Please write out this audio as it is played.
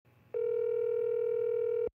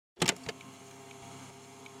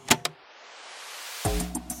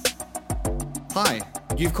Hi,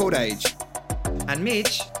 you've called Age, And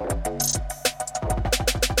Mitch.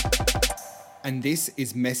 and this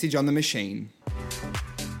is Message on the Machine.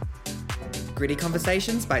 Gritty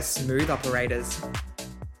conversations by smooth operators.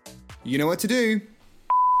 You know what to do.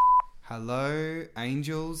 Hello,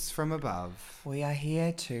 angels from above, We are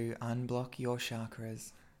here to unblock your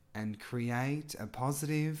chakras. and create a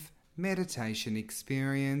positive meditation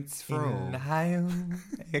experience for all. Inhale,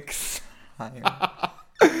 exhale.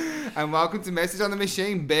 And welcome to Message on the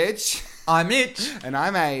Machine, bitch. I'm Mitch. And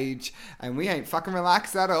I'm Age, and we ain't fucking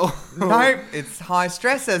relaxed at all. Nope, it's high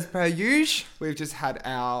stress as per usual. We've just had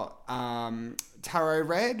our tarot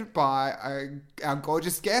read by our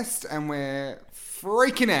gorgeous guest, and we're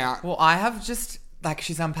freaking out. Well, I have just,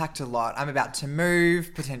 she's unpacked a lot. I'm about to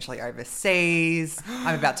move, potentially overseas.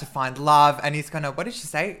 I'm about to find love, and he's gonna, what did she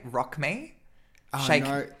say? Rock me? Shake.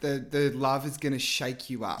 No, the love is going to shake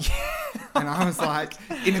you up. And I was like,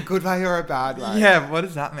 in a good way or a bad way? Yeah, what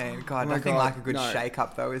does that mean? God, Oh my nothing God, like a good no. shake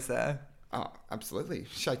up though, is there? Oh, absolutely.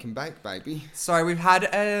 Shake and bake, baby. So we've had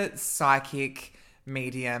a psychic,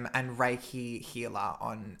 medium, and Reiki healer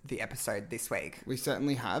on the episode this week. We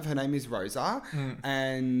certainly have. Her name is Rosa.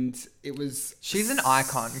 And it was... She's an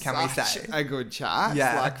icon, can we such say? a good chat.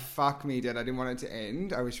 Yeah. Like, fuck me, dead. I didn't want it to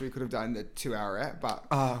end. I wish we could have done the 2-hour ep, but,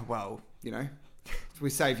 Oh, well. you know, we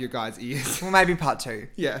save your guys' ears. Well, maybe part 2.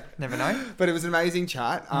 Yeah. Never know. But it was an amazing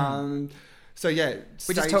chat. So, yeah.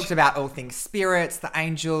 We just talked about all things spirits, the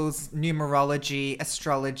angels, numerology,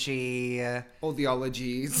 astrology, all the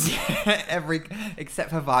ologies. except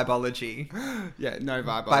for vibology Yeah, no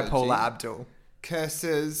vibe. by Paula Abdul.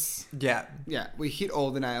 Curses. Yeah. Yeah, we hit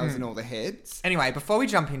all the nails and all the heads. Anyway, before we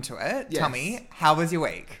jump into it, Yes. tell me, how was your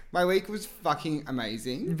week? My week was fucking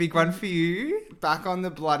amazing. Big one for you. Back on the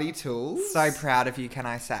bloody tools. So proud of you, can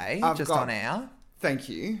I say? I've just got- on air. Thank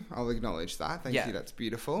you. I'll acknowledge that. Thank Yeah. you. That's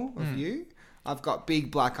beautiful of you. I've got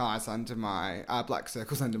big black eyes under my black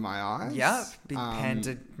circles under my eyes. Yep. Big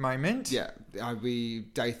panda moment. Yeah, I'll be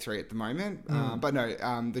day 3 at the moment. But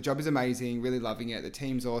no, the job is amazing. Really loving it. The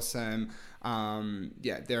team's awesome.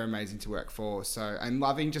 Yeah, they're amazing to work for. So I'm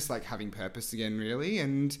loving just like having purpose again, really.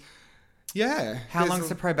 And yeah, How long's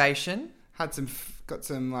the probation? got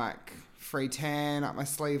some like free tan up my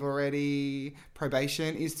sleeve already.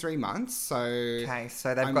 Probation is 3 months, so Okay,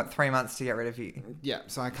 so they've got 3 months to get rid of you. yeah,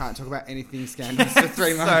 so I can't talk about anything scandalous for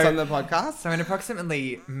 3 months So- on the podcast. So in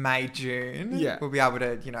approximately May, June, Yeah. we'll be able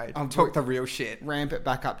to, talk the real shit. Ramp it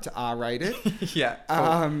back up to R-rated. Yeah.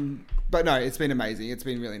 Cool. But no, it's been amazing. It's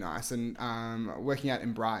been really nice. And working out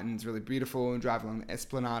in Brighton's really beautiful. And driving along the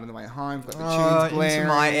Esplanade on the way home. Got the tunes blaring. Into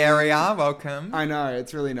my area. Welcome. I know,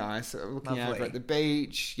 it's really nice. Looking Lovely. over at the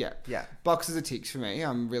beach. Yeah. Yeah. Boxes of ticks for me.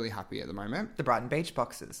 I'm really happy at the moment. The Brighton Beach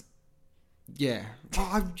boxes. Yeah.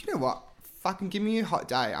 Oh, you know what? Fucking give me a hot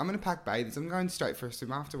day. I'm going to pack bathers. I'm going straight for a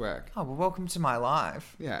swim after work. Oh, well, welcome to my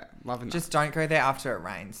life. Yeah, loving that. Just don't go there after it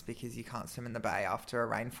rains because you can't swim in the bay after a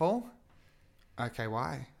rainfall. Okay,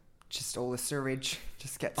 why? Just all the sewage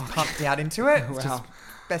just gets pumped out into it. It's Wow. just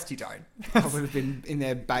best you don't. I would have been in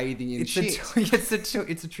there bathing in shit.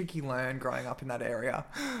 It's a tricky learn growing up in that area.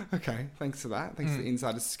 Okay, thanks for that. Thanks for the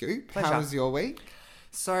insider scoop. Pleasure. How was your week?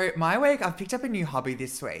 So my week, I've picked up a new hobby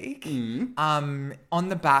this week. On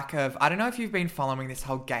the back of, I don't know if you've been following this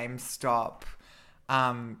whole GameStop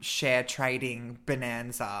share trading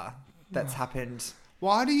bonanza that's happened.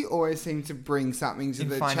 Why do you always seem to bring something to In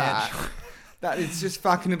the financial- chat that is just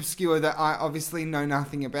fucking obscure that I obviously know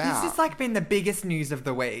nothing about? This has been the biggest news of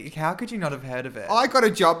the week. How could you not have heard of it? I got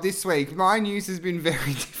a job this week. My news has been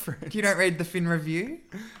very different. You don't read the Fin Review?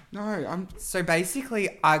 No, I'm... So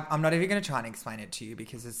basically, I'm not even going to try and explain it to you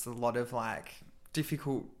because it's a lot of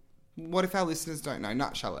difficult. What if our listeners don't know?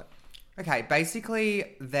 Nutshell it. Okay,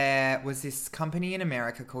 basically there was this company in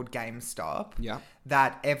America called GameStop Yeah.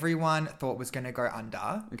 that everyone thought was going to go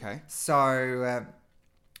under. Okay. So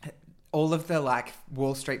all of the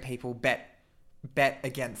Wall Street people bet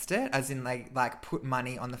against it, as in they put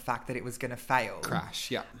money on the fact that it was going to fail.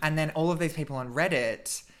 Crash, yeah. And then all of these people on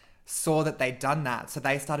Reddit saw that they'd done that, so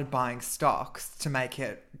they started buying stocks to make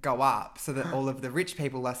it go up so that all of the rich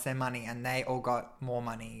people lost their money and they all got more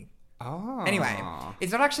money. Oh. Anyway,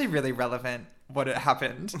 it's not actually really relevant what it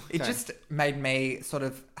happened. It Okay. just made me sort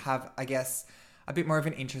of have, I guess, a bit more of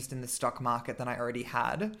an interest in the stock market than I already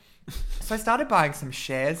had. So I started buying some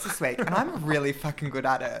shares this week and I'm really fucking good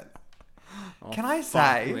at it. Oh, Can I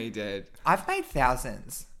fuck say, me dead. I've made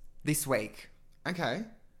thousands this week. Okay.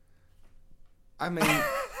 I mean,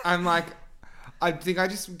 I think I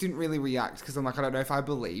just didn't really react because I'm I don't know if I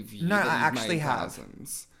believe you. No, that I you've actually made have.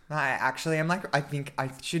 thousands. I actually am I think I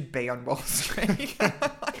should be on Wall Street.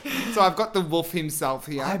 So I've got the wolf himself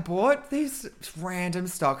here. I bought these random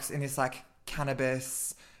stocks in this like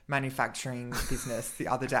cannabis manufacturing business the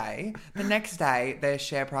other day. The next day, their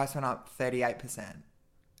share price went up 38%.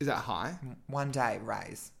 Is that high? One day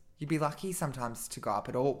raise. You'd be lucky sometimes to go up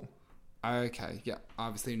at all. Okay, yeah.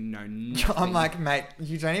 Obviously, no. Nothing. I'm like, mate,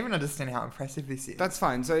 you don't even understand how impressive this is. That's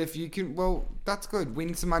fine. So if you can, well, that's good.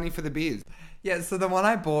 Win some money for the beers. Yeah, so the one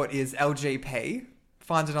I bought is LGP.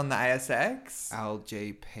 Find it on the ASX.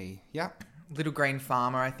 LGP. Yep. Little Green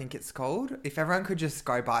Farmer, I think it's called. If everyone could just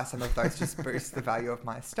go buy some of those, just boost the value of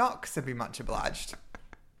my stocks, I'd be much obliged.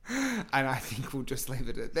 And I think we'll just leave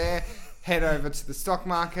it at there. Head over to the stock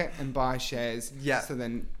market and buy shares. Yeah. So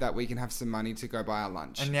then that we can have some money to go buy our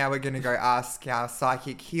lunch. And now we're going to go ask our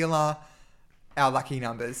psychic healer our lucky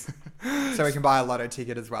numbers so we can buy a lotto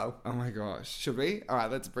ticket as well. Oh my gosh. Should we? All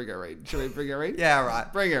right, let's bring her in. Should we bring her in? Yeah, all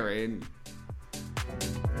right. Bring her in.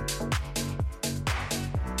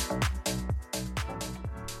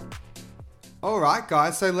 All right,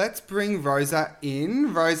 guys. So let's bring Rosa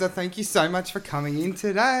in. Rosa, thank you so much for coming in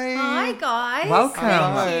today. Hi, guys. Welcome.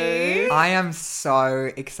 Thank you. I am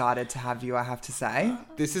so excited to have you, I have to say.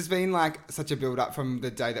 This has been like such a build up from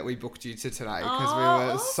the day that we booked you to today because we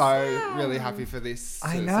Oh, were so awesome. really happy for this.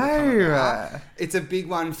 I to sort of come know. about. It's a big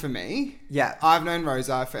one for me. Yeah. I've known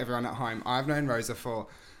Rosa, for everyone at home, I've known Rosa for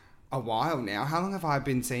a while now. How long have I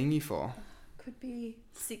been seeing you for? Could be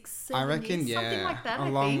 6, 7 I reckon, years, something yeah. like that. A I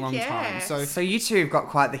long, think. long yeah. time. So you two have got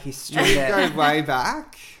quite the history We there. go way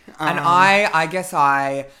back. And I guess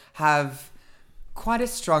I have quite a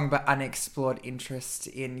strong but unexplored interest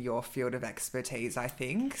in your field of expertise, I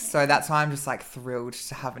think. So that's why I'm just like thrilled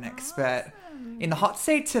to have an expert in the hot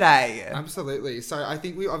seat today. Absolutely. So I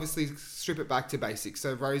think we obviously strip it back to basics.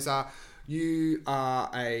 So Rosa, you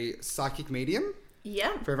are a psychic medium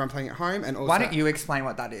Yeah. for everyone playing at home, and also Why don't you explain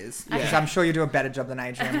what that is? Because Yeah. I'm sure you do a better job than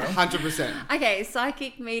Adrian will. 100%. Okay,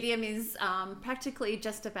 psychic medium is practically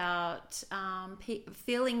just about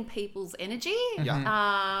feeling people's energy,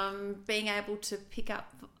 Yeah. being able to pick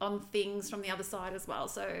up on things from the other side as well.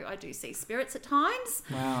 So I do see spirits at times.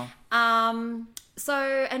 Wow.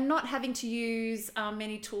 And not having to use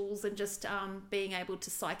many tools and just being able to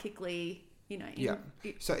psychically, Yeah.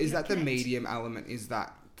 So is that the connect. medium element? Is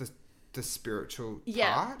that the spiritual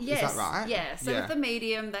Yeah. part? Yes. Is that right? Yeah. So with the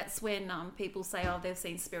medium, that's when people say, "Oh, they've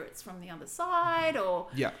seen spirits from the other side," or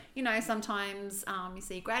Yeah. sometimes you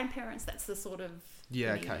see grandparents. That's the sort of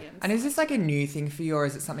Yeah, okay. medium. And is this like a new thing for you, or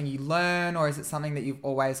is it something you learn, or is it something that you've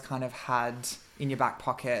always kind of had in your back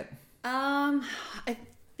pocket? I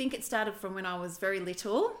think it started from when I was very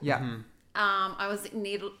little. Yeah. Mm-hmm. I was in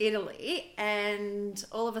Italy, and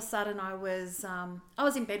all of a sudden I was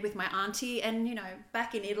in bed with my auntie, and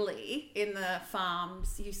back in Italy, in the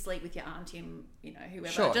farms, you sleep with your auntie and whoever,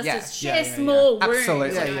 Sure, just yeah. to share Yeah. small rooms.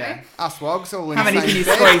 Absolutely. Yeah, you know? yeah. Us wogs all in How the many same can you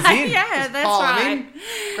bed. squeeze in? Yeah, that's Pile 'em right.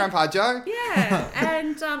 in. Grandpa Joe. Yeah,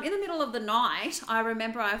 and in the middle of the night, I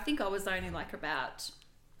remember, I think I was only like about,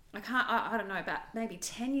 I don't know, about maybe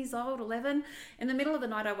 10 years old, 11. In the middle of the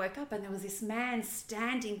night, I woke up and there was this man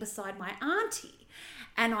standing beside my auntie,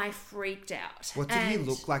 and I freaked out. What did he And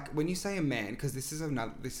look like when you say a man? Because this is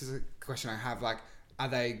a question I have. Like, are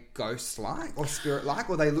they ghost-like or spirit-like,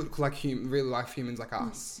 or they look like real life humans like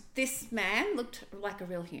us? This man looked like a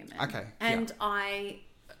real human. Okay, And I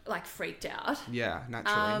freaked out. Yeah,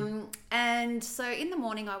 naturally. And so in the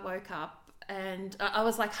morning I woke up and I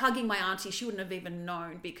was like hugging my auntie. She wouldn't have even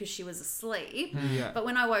known because she was asleep. Yeah. But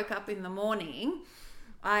when I woke up in the morning,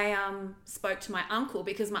 I spoke to my uncle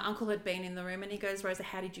because my uncle had been in the room, and he goes, "Rosa,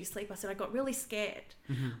 how did you sleep?" I said, "I got really scared."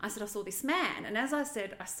 I said, "I saw this man." And as I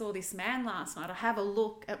said, I saw this man last night, I have a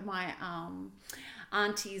look at my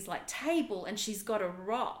auntie's table, and she's got a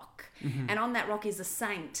rock. And on that rock is a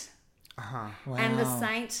saint. Wow. And the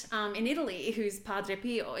saint in Italy, who's Padre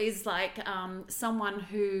Pio, is someone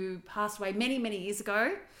who passed away many, many years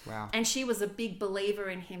ago. Wow. And she was a big believer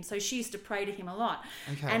in him. So she used to pray to him a lot.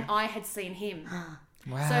 Okay. And I had seen him.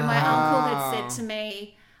 Wow. So my uncle had said to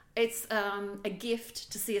me, it's a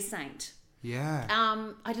gift to see a saint. Yeah.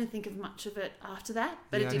 I didn't think of much of it after that,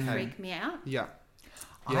 but Yeah, it did okay. freak me out. Yeah.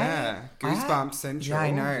 Yeah. Goosebumps central. Yeah,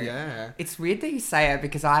 I know. Yeah. It's weird that you say it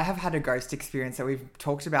because I have had a ghost experience that we've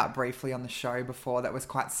talked about briefly on the show before that was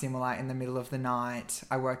quite similar. In the middle of the night,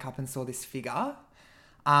 I woke up and saw this figure.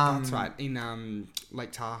 That's right. In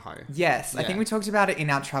Lake Tahoe. Yes, I Yeah. think we talked about it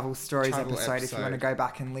in our travel stories Travel episode if you want to episode. go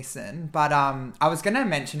back and listen. But I was going to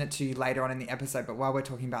mention it to you later on in the episode, but while we're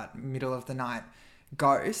talking about middle of the night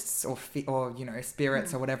ghosts or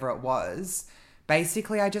spirits or whatever it was,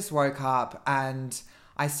 basically I just woke up and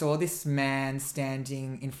I saw this man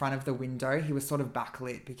standing in front of the window. He was sort of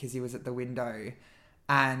backlit because he was at the window.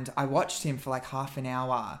 And I watched him for like half an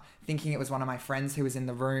hour, thinking it was one of my friends who was in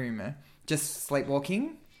the room, just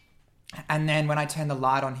sleepwalking. And then when I turned the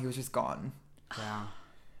light on, he was just gone. Wow.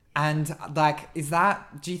 And like,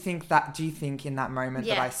 do you think in that moment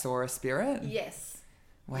that I saw a spirit? Yes.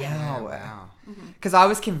 Wow. Yeah. Wow. Because I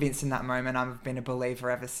was convinced in that moment. I've been a believer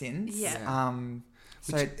ever since. Yeah.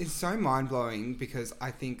 So Which is so mind-blowing because I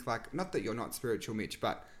think, like, not that you're not spiritual, Mitch,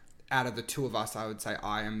 but out of the two of us, I would say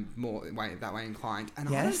I am more that way inclined. And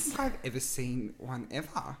I don't think I've ever seen one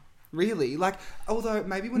ever. Really? Like, although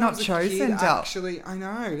maybe when I Not was a chosen, kid, Del. actually, I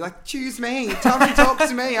know. Like, choose me. Talk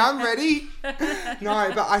to me. I'm ready.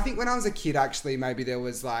 No, but I think when I was a kid, actually, maybe there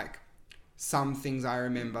was, like, some things I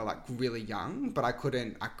remember, like, really young, but I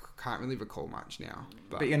can't really recall much now.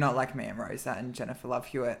 but you're not like me and Rosa and Jennifer Love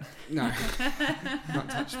Hewitt. No, not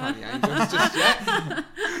touched by the angels just yet.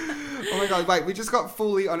 Oh my god, wait, we just got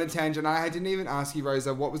fully on a tangent. I didn't even ask you,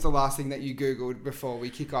 Rosa, what was the last thing that you Googled before we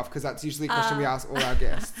kick off? Because that's usually a question we ask all our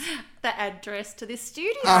guests. The address to this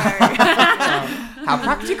studio. How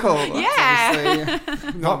practical. Yeah.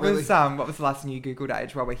 Obviously, not really. What was the last thing you Googled,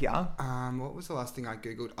 Age, while we're here? What was the last thing I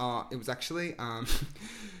Googled? Oh, it was actually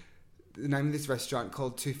the name of this restaurant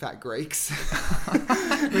called Two Fat Greeks,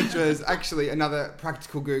 which was actually another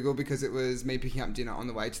practical Google because it was me picking up dinner on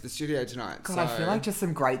the way to the studio tonight. God, I feel like just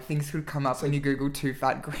some great things could come up when you Google Two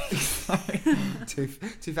Fat Greeks. two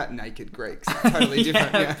fat naked Greeks. Totally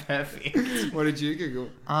different. Yeah. Perfect. What did you Google?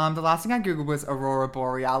 The last thing I Googled was Aurora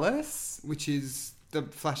Borealis, Which is the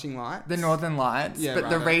flashing lights? the Northern Lights. Yeah, but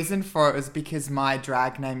the right. reason for it was because my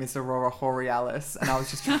drag name is Aurora Borealis, and I was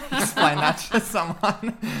just trying to explain that to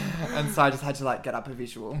someone. And so I just had to like get up a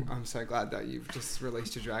visual. I'm so glad that you've just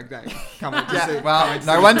released your drag name. Can't wait to see. Yeah, well, can't wait to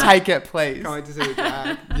no see- one take it, please. Can't wait to see the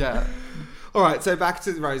drag. Yeah. All right, so back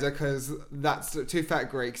to Rosa because that's Two Fat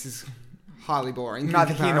Greeks is highly boring. in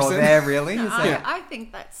Neither here nor comparison. there, really. Is it? I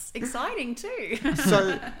think that's exciting too.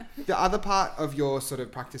 So the other part of your sort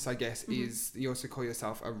of practice, I guess, Mm-hmm. is you also call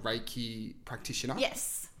yourself a Reiki practitioner.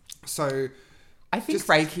 Yes. So I think Just-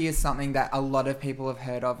 Reiki is something that a lot of people have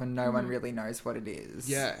heard of and no one really knows what it is.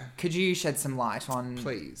 Yeah. Could you shed some light on...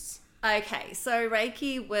 please, Okay, so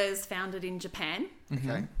Reiki was founded in Japan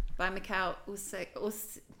okay. by Mikao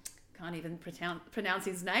can't even pronounce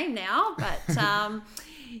his name now, but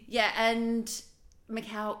yeah, and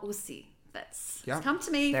Mikao Usi. That's Yeah. it's come to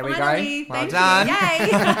me. There we go. finally. Well Thank done. you.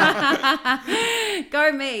 Yay.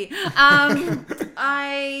 Go me.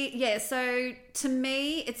 So to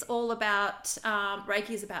me, it's all about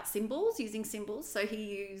Reiki is about symbols, using symbols. So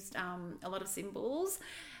he used a lot of symbols.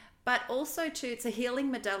 But also, too, it's a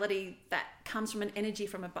healing modality that comes from an energy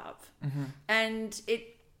from above. Mm-hmm. And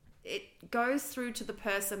it goes through to the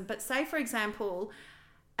person. But say, for example,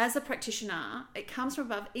 as a practitioner, it comes from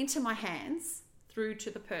above into my hands through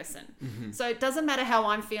to the person. Mm-hmm. So it doesn't matter how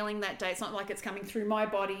I'm feeling that day. It's not like it's coming through my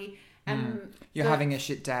body. And You're having a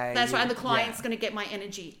shit day. that's right. And the client's Yeah. going to get my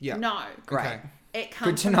energy. Yeah. No. Great. Okay. It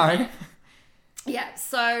comes Good to from know. Yeah,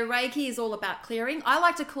 so Reiki is all about clearing. I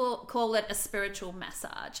like to call it a spiritual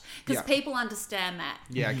massage because Yeah. people understand that.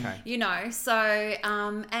 Yeah, okay. You know, so,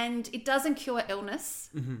 and it doesn't cure illness,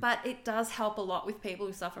 but it does help a lot with people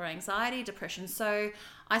who suffer anxiety, depression. So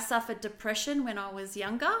I suffered depression when I was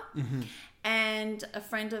younger, and a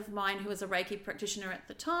friend of mine who was a Reiki practitioner at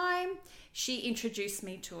the time, she introduced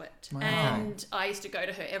me to it. Wow. And I used to go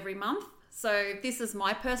to her every month. So this is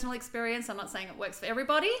my personal experience. I'm not saying it works for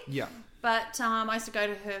everybody. Yeah. But I used to go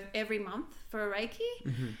to her every month for a Reiki,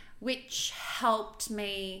 which helped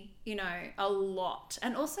me, you know, a lot.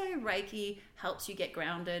 And also Reiki helps you get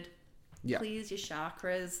grounded, Yeah. clears your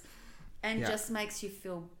chakras, and Yeah. just makes you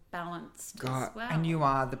feel balanced God. as well. And you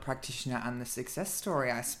are the practitioner and the success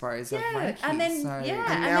story, I suppose, of Yeah, Reiki. and then- so... yeah.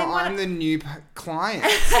 And And now then what I'm the new client.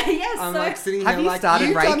 yes, I'm so like sitting Have here you like, started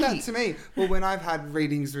you've done that Reiki? to me. Well, when I've had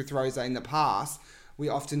readings with Rosa in the past, we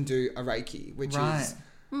often do a Reiki, which Right. is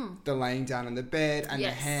the laying down on the bed and the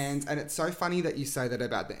Yes. hands. And it's so funny that you say that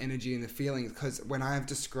about the energy and the feelings, because when I have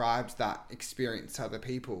described that experience to other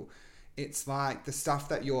people, it's like the stuff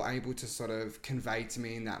that you're able to sort of convey to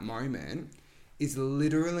me in that moment is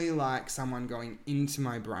literally like someone going into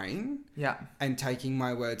my brain Yeah. and taking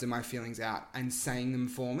my words and my feelings out and saying them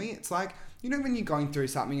for me. It's like, you know, when you're going through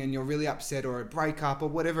something and you're really upset or a breakup or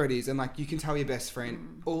whatever it is, and like you can tell your best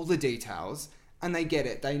friend all the details and they get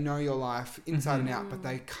it. They know your life inside and out, but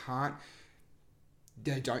they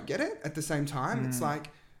don't get it at the same time. It's like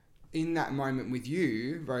in that moment with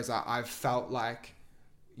you, Rosa, I've felt like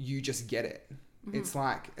you just get it. It's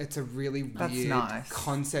like, it's a really That's weird nice.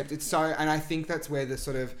 concept. It's so, and I think that's where the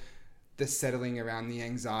sort of the settling around the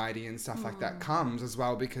anxiety and stuff like that comes as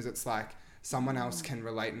well, because it's like someone else can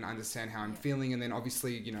relate and understand how I'm feeling. And then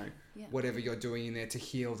obviously, you know, whatever you're doing in there to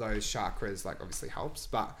heal those chakras, like obviously helps.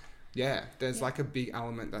 But yeah, there's like a big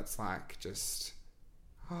element that's like just,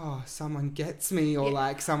 oh, someone gets me, or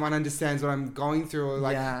like someone understands what I'm going through, or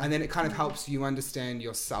like, and then it kind of helps you understand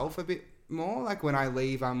yourself a bit more. Like when I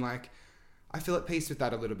leave, I'm like, I feel at peace with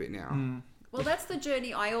that a little bit now. Well, that's the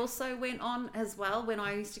journey I also went on as well when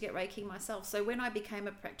I used to get Reiki myself. So when I became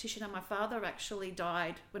a practitioner, my father actually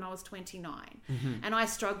died when I was 29. And I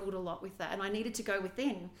struggled a lot with that, and I needed to go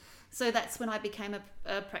within. So that's when I became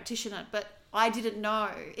a practitioner. But I didn't know,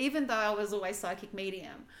 even though I was always psychic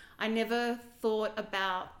medium, I never thought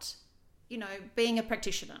about, you know, being a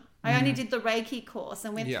practitioner. I only did the Reiki course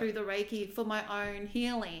and went through the Reiki for my own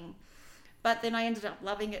healing. But then I ended up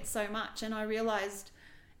loving it so much, and I realized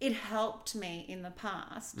it helped me in the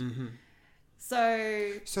past.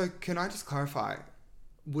 So can I just clarify?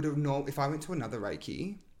 If I went to another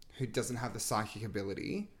Reiki who doesn't have the psychic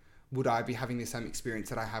ability, would I be having the same experience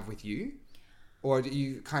that I have with you? Or are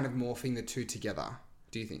you kind of morphing the two together,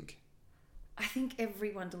 do you think? I think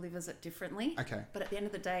everyone delivers it differently. Okay. But at the end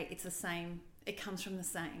of the day, it's the same. It comes from the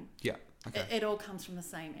same. Yeah. Okay. It all comes from the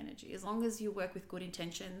same energy. As long as you work with good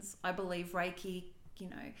intentions, I believe Reiki, you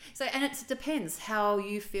know. So, and it depends how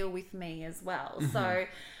you feel with me as well. So,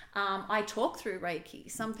 I talk through Reiki.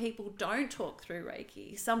 Some people don't talk through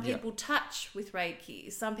Reiki. Some people touch with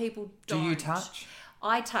Reiki. Some people don't. Do you touch?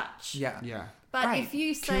 I touch. Yeah. But Great. if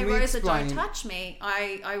you say, Can we Rosa, explain- don't touch me,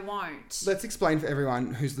 I won't. Let's explain for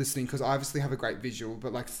everyone who's listening, because I obviously have a great visual,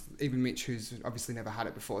 but like even Mitch, who's obviously never had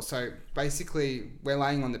it before. So basically, we're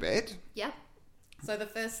laying on the bed. Yep. So the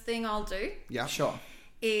first thing I'll do Yeah. Sure.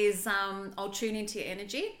 is I'll tune into your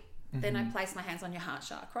energy. Then I place my hands on your heart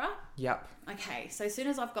chakra. Yep. Okay, so as soon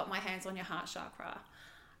as I've got my hands on your heart chakra,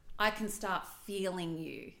 I can start feeling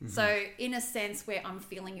you. So in a sense where I'm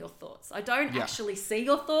feeling your thoughts. I don't actually see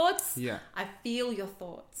your thoughts. Yeah. I feel your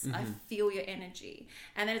thoughts. I feel your energy.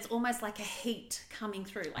 And then it's almost like a heat coming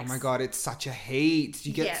through. Like Oh my God, it's such a heat.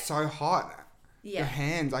 You get Yeah. so hot. Yeah. Your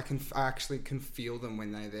hands, I actually can feel them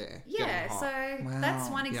when they're there. Yeah, getting hot. so that's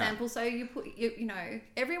one Yeah. example. So you know,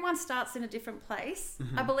 everyone starts in a different place.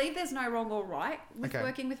 I believe there's no wrong or right with Okay.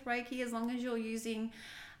 working with Reiki, as long as you're using,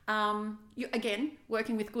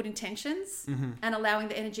 working with good intentions and allowing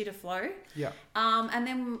the energy to flow. Yeah. And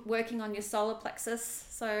then working on your solar plexus,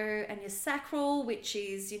 and your sacral, which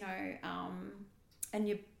is, you know, and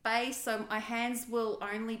your base. So my hands will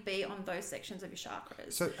only be on those sections of your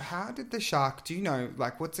chakras. So how did the shark, do you know,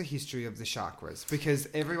 like what's the history of the chakras? Because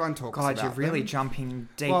everyone talks God, about you're really them. jumping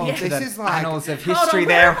deep Well, into this the is like- annals of Hold history on,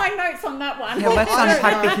 there. where are my notes on that one? Yeah, let's I don't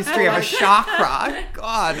unpack the know. history of a chakra.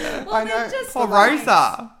 God. Well, I they're know. just Poor lines.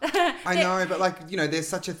 Rosa. I know, but like, you know, there's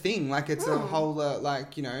such a thing. Like it's a whole,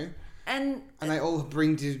 like, you know, And and they all do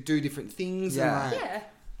different things. Yeah. And like, yeah,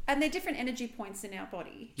 and they're different energy points in our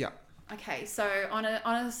body. yeah. Okay, so on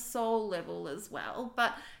a soul level as well,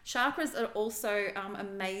 but chakras are also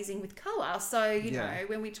amazing with color. So you Yeah. know,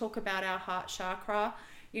 when we talk about our heart chakra,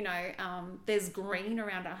 you know, there's green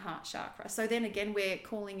around our heart chakra. So then again, we're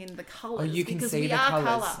calling in the Oh, colors. you can because see we the are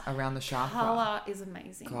colours colour. around the chakra. Color is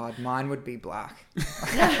amazing. God, mine would be black. No,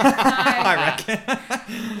 I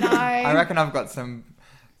reckon. no. I reckon I've got some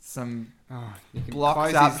Oh, you can blocked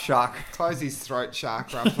close up his- chakra. Close his throat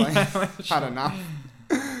chakra, please. Had enough.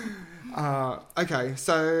 Okay,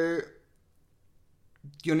 so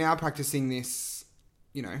you're now practicing this,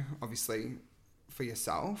 you know, obviously for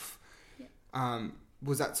yourself. Yeah.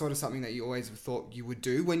 Was that sort of something that you always thought you would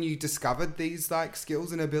do when you discovered these like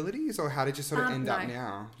skills and abilities, or how did you sort of end up no.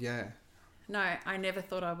 now? Yeah. No, I never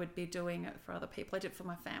thought I would be doing it for other people. I did it for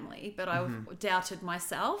my family, but I doubted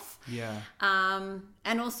myself. Yeah.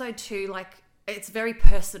 And also too, like, it's very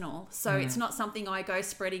personal. So it's not something I go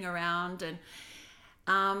spreading around. And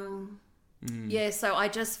yeah, so I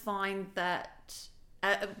just find that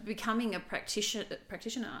becoming a practitioner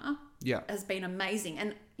Yeah. has been amazing.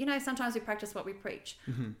 And, you know, sometimes we practice what we preach.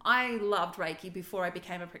 I loved Reiki before I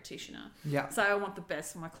became a practitioner. Yeah. So I want the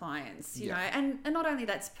best for my clients, you know, and not only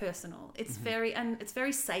that's personal, it's it's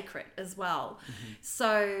very sacred as well.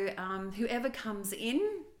 So whoever comes in,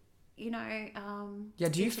 you know, Yeah,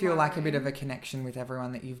 do you into feel my like a bit room- of a connection with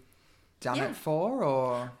everyone that you've done Yeah. it for,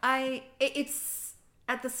 or? it's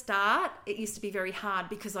at the start, it used to be very hard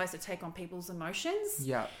because I used to take on people's emotions.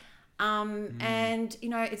 Yeah. And, you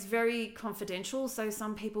know, it's very confidential. So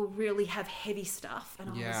some people really have heavy stuff. And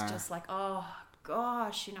I Yeah. was just like, oh,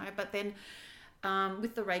 gosh, you know. But then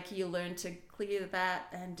with the Reiki, you learn to clear that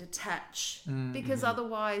and detach because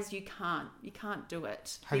otherwise you can't do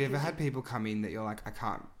it. Have you ever Because had people come in that you're like, I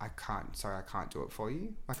can't do it for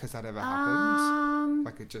you? Like, has that ever happened?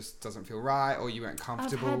 Like, it just doesn't feel right, or you weren't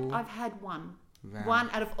comfortable? I've had one. Wow. One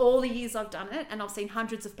out of all the years I've done it, and I've seen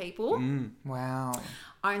hundreds of people. Wow.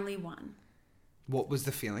 Only one. What was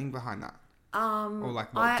the feeling behind that? Or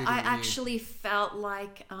like, what I didn't you... actually felt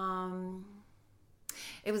like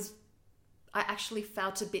it was. I actually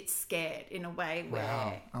felt a bit scared in a way where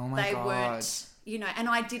Wow. Oh my they God. weren't, and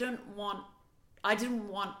I didn't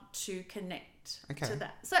want to connect Okay. to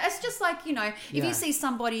that. So it's just like, if Yeah. you see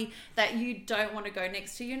somebody that you don't want to go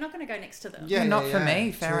next to, you're not going to go next to them. Yeah, not for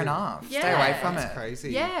me. Fair True. enough. Yeah. Stay away from That's it.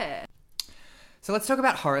 crazy. Yeah. So let's talk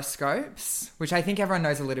about horoscopes, which I think everyone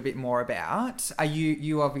knows a little bit more about.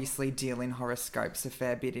 You obviously deal in horoscopes a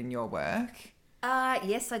fair bit in your work.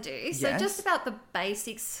 Yes, I do. So Yes. just about the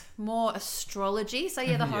basics, more astrology. So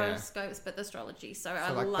yeah, the Yeah. horoscopes, but the astrology. So I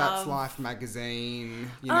So like, love. That's Life magazine,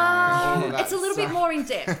 all of that It's a little bit stuff. more in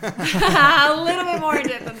depth. A little bit more in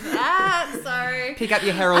depth than that. So Pick up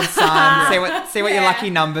your Herald Sun, see what your Yeah. lucky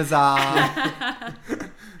numbers are.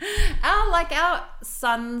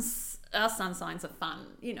 our sun signs are fun.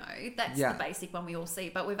 That's Yeah. the basic one we all see.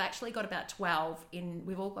 But we've actually got about 12 in.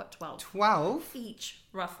 We've all got 12 12? each,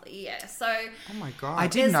 roughly. Yeah. So Oh my God. I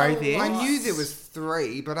didn't There's know a this. lot. I knew there was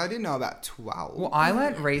 3, but I didn't know about 12. Well, I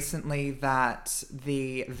learnt recently that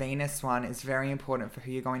the Venus one is very important for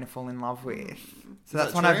who you're going to fall in love with. So that's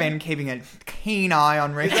that one I've true? been keeping a keen eye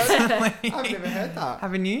on recently. I've never heard that.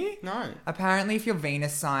 Haven't you? No. Apparently, if your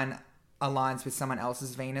Venus sign aligns with someone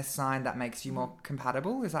else's Venus sign, that makes you more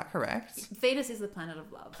compatible. Is that correct? Venus is the planet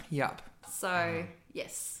of love. Yup. So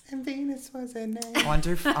yes. And Venus was her name. I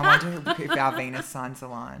wonder if our Venus signs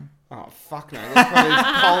align. Oh, fuck no. That's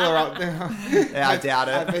probably polar up there. Yeah, I doubt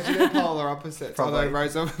it. I bet you they're polar opposites. Probably. Although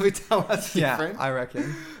Rosa will tell us different. Yeah, I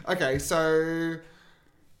reckon. Okay, so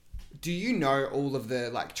do you know all of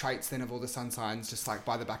the traits then of all the sun signs just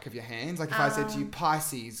by the back of your hands? Like if I said to you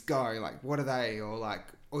Pisces, go, what are they?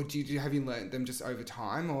 Or have you learnt them just over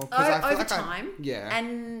time? Or 'cause I feel Over like time. yeah.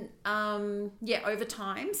 And over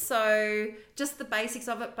time. So just the basics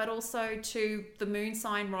of it, but also to the moon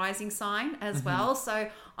sign, rising sign as well. So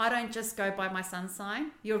I don't just go by my sun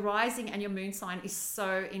sign. Your rising and your moon sign is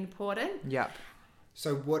so important. Yep.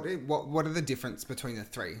 So what are the difference between the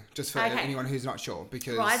 3? Just for Okay. anyone who's not sure,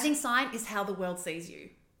 because Rising sign is how the world sees you.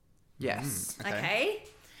 Yes. Okay.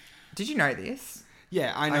 Did you know this?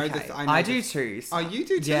 yeah, I know Okay. I know I do too. Oh, you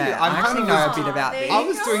do too. Yeah, I'm I kind actually of know just- a bit about there this. I you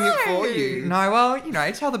was doing it for go. you. No,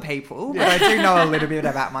 well, tell the people, but I do know a little bit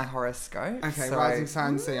about my horoscope. Okay, so- rising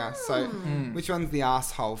sign, so yeah. So, which one's the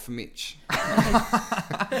asshole for Mitch?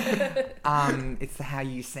 It's the how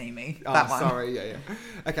you see me. Oh, that one. sorry, yeah.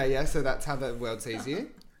 Okay, yeah. So that's how the world sees you.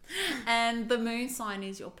 And the moon sign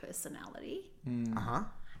is your personality. Uh-huh.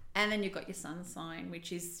 And then you've got your sun sign,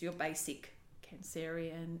 which is your basic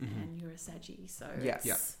Cancerian, and you're a Saggy. So Yeah.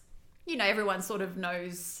 it's, everyone sort of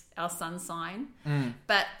knows our sun sign,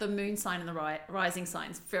 but the moon sign and the rising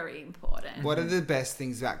sign is very important. What are the best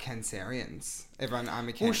things about Cancerians? Everyone, I'm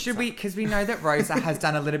a Cancer. Well, should we? Because we know that Rosa has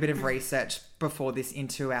done a little bit of research before this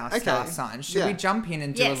into our star sign. Should we Yeah. jump in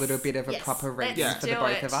and do a Yes, little bit of a yes, proper let's reading for the do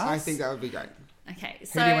both it. of us? I think that would be great. Okay, Who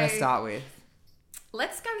so do you want to start with?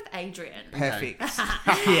 let's go with Adrian. Perfect.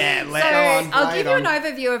 yeah, So let's. on, I'll play give it you an on.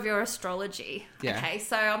 overview of your astrology. Yeah. Okay,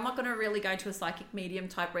 so I'm not going to really go into a psychic medium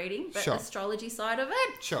type reading, but Sure. astrology side of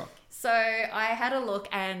it. Sure. So I had a look,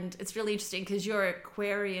 and it's really interesting because you're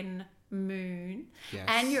Aquarian moon Yes.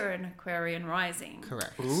 and you're an Aquarian rising.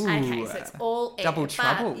 Correct. Ooh. Okay, so it's all air. Double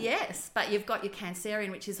trouble. But, yes, but you've got your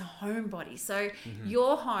Cancerian, which is a homebody. So Mm-hmm.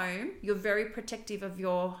 your home, you're very protective of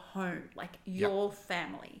your home, like your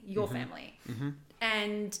family, Mm-hmm.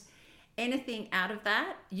 and anything out of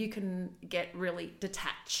that, you can get really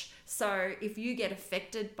detached. So if you get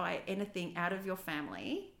affected by anything out of your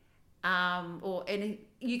family,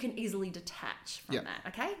 you can easily detach from Yep. that.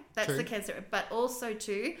 Okay, that's True. the Cancer. But also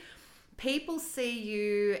too, people see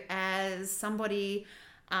you as somebody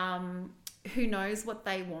who knows what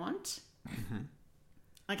they want.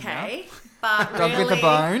 Okay, but Dog really, with a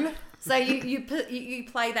bone. so you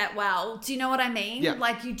play that well. Do you know what I mean? Yeah.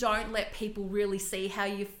 Like you don't let people really see how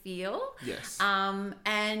you feel. Yes.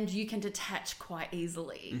 And you can detach quite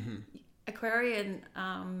easily. Aquarian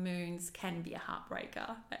moons can be a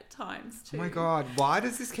heartbreaker at times too. Oh my God, why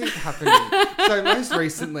does this keep happening? So most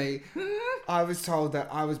recently, I was told that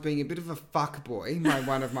I was being a bit of a fuckboy by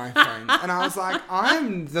one of my friends. And I was like,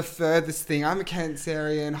 I'm the furthest thing. I'm a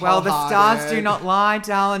Cancerian, Well, the stars wholehearted. do not lie,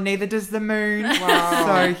 darling. Neither does the moon. Wow,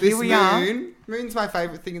 So this here we are. Moon's my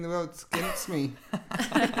favourite thing in the world. It's against me.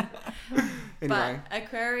 Anyway. But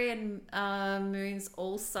Aquarian moons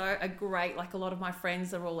also are great. Like a lot of my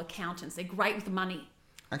friends are all accountants. They're great with money.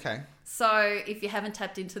 Okay. So if you haven't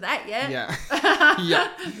tapped into that yet, Yeah.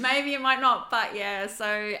 Yeah. maybe you might not. But yeah,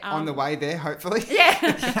 so On the way there, hopefully. yeah.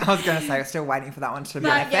 I was going to say, I'm still waiting for that one to But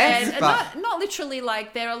manifest. yeah, but not literally.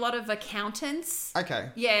 Like there are a lot of accountants. Okay.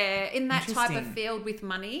 Yeah, in that type of Interesting. field with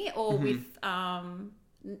money or with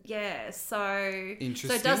yeah. So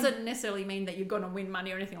Interesting. it doesn't necessarily mean that you're going to win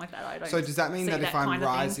money or anything like that. I don't. So does that mean see that if I'm kind of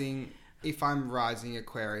thing. rising... If I'm rising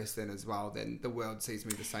Aquarius then as well, then the world sees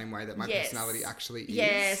me the same way that my Yes. personality actually is.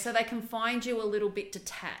 Yeah, so they can find you a little bit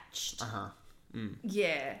detached. Uh-huh.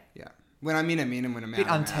 Yeah. Yeah. When I'm in, I'm in, and when I'm out, bit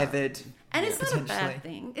I'm out. untethered. And it's not a potentially. bad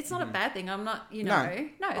thing. It's not a bad thing. I'm not, No,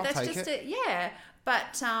 no, I'll that's take just it. yeah.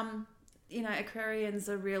 But Aquarians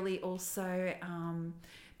are really also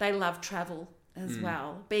they love travel as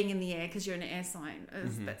well. Being in the air because you're an air sign,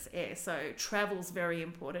 that's air. So travel's very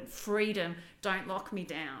important. Freedom. Don't lock me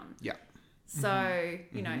down. Yeah. So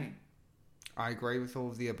you know, I agree with all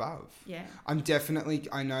of the above. yeah. I know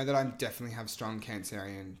that I definitely have strong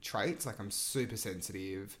Cancerian traits. Like I'm super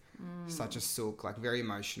sensitive, such a silk, like very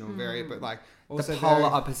emotional, but like also The polar very,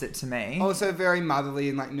 opposite to me. also very motherly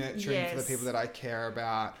and like nurturing for the Yes. people that I care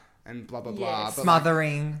about and blah, blah, blah. Yes. But like,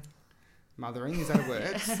 Smothering. mothering, is that a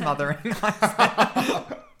word? Smothering.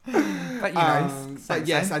 But, you know, But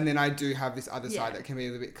yes, same. and then I do have this other Yeah. side that can be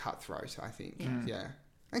a little bit cutthroat, I think. Yeah.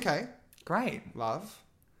 Okay. Great. Love.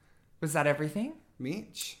 Was that everything?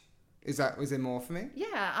 Mitch. Was there more for me? Yeah,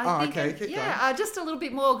 Oh, I think okay, keep just a little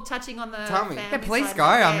bit more touching on the Tell me. family Yeah, please side go.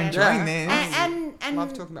 of it. I'm Yeah. enjoying Yeah. this. And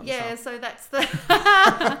Love talking about yeah, myself. so that's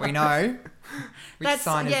the We know. Which that's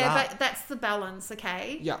sign is that? but that's the balance,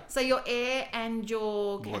 okay? Yeah. So your air and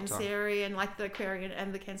your Water. Cancerian, like the Aquarian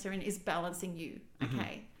and the Cancerian, is balancing you,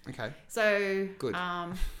 okay? Okay. So Good.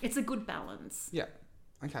 it's a good balance. Yeah.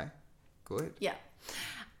 Okay. Good. Yeah.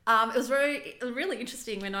 It was really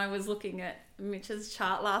interesting when I was looking at Mitch's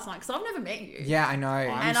chart last night because I've never met you. Yeah, I know.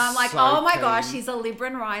 And I'm like, so oh my keen. gosh, he's a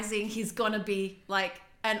Libran rising. He's gonna be like,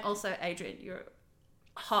 and also Adrian, you're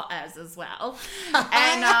hot as well.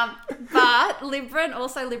 And but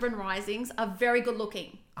Libran risings are very good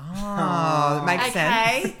looking. Oh, that makes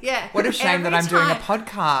sense. Okay, yeah. What a shame that I'm doing a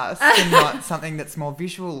podcast and not something that's more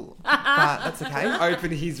visual. But that's okay.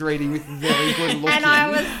 Open his reading with very good looking. And I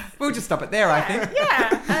was We'll just stop it there, I think.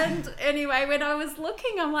 yeah. And anyway, when I was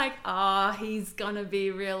looking, I'm like, oh, he's gonna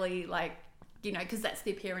be really like, you know, because that's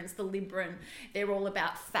the appearance. The Libran, they're all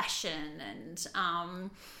about fashion and,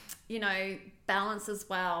 you know, balance as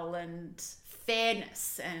well and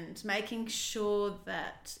fairness and making sure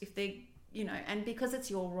that if they, you know, and because it's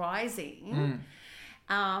your rising,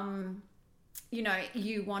 you know,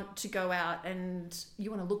 you want to go out and you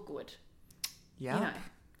want to look good. Yeah. You know.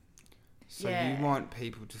 So Yeah. you want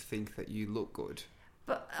people to think that you look good.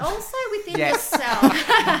 But also within Yes. yourself.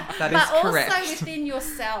 That is but correct. also within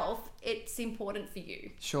yourself, it's important for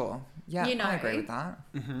you. Sure. Yeah, You know. I agree with that.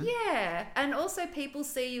 Yeah. And also people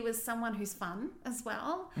see you as someone who's fun as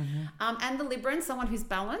well. And the Libran, someone who's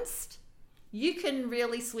balanced. You can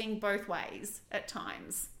really swing both ways at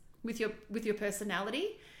times with your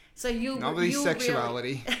personality. So you'll Not with his you'll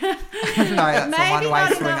sexuality. No, that's a Maybe one-way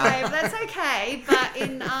not in swinger. that way, but that's okay. But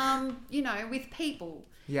in you know, with people,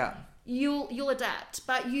 Yeah. you'll adapt,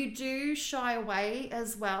 but you do shy away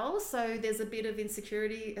as well. So there's a bit of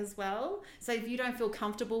insecurity as well. So if you don't feel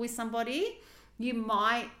comfortable with somebody, you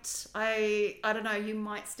might I don't know, you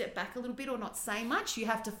might step back a little bit or not say much. You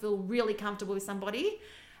have to feel really comfortable with somebody,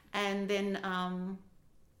 and then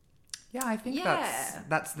Yeah, I think Yeah.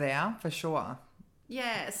 that's there for sure.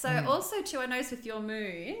 yeah. So also too, I noticed with your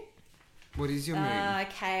moon. What is your moon?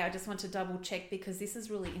 Okay, I just want to double check because this is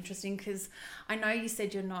really interesting because I know you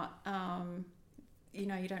said you're not, you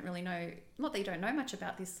know, you don't really know, not that you don't know much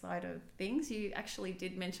about this side of things. You actually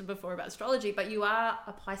did mention before about astrology, but you are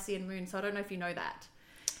a Piscean moon, so I don't know if you know that.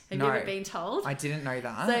 Have No. you ever been told? I didn't know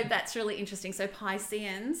that. So that's really interesting. So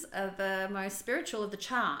Pisceans are the most spiritual of the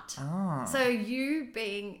chart. Oh. So you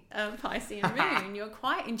being a Piscean moon, you're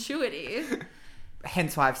quite intuitive.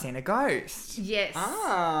 Hence why I've seen a ghost. Yes.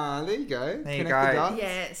 There you go. There you Connect the go. dots.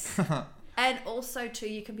 Yes. And also too,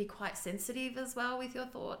 you can be quite sensitive as well with your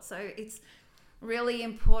thoughts. So it's really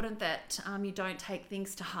important that you don't take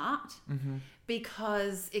things to heart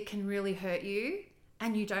because it can really hurt you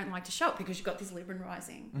and you don't like to show it because you've got this Libra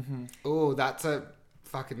rising. Oh, that's a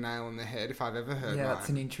fucking nail on the head if I've ever heard Yeah, one. that's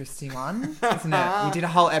an interesting one, isn't it? We did a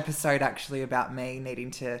whole episode actually about me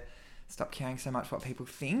needing to stop caring so much what people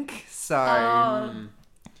think. So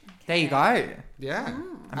there you go. Yeah. And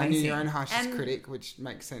you're Amazing. your own harshest And- critic, which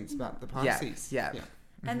makes sense about the Yeah, Pisces. yeah.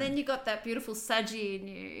 And then you got that beautiful Saggy in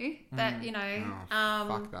you that, you know... Oh,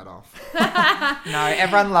 fuck that off. No,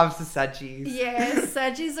 everyone loves the Saggies. Yeah,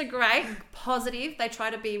 Saggies are great, positive. They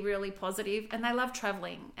try to be really positive and they love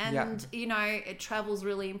traveling. And, you know, travel's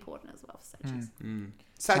really important as well for Saggies.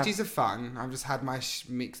 Saggies are fun. I've just had my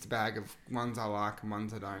mixed bag of ones I like and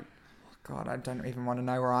ones I don't. God, I don't even want to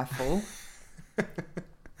know where I fall.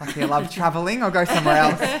 Lucky I love travelling. I'll go somewhere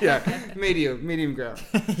else. Yeah, medium ground.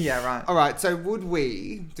 Yeah, right. All right, so would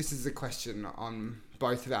we, this is a question on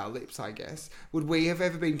both of our lips, I guess, would we have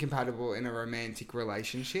ever been compatible in a romantic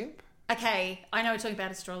relationship? Okay, I know we're talking about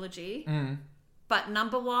astrology, but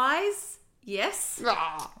number-wise, yes.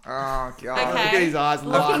 Ah, Oh, God. Okay. Look at his eyes. Of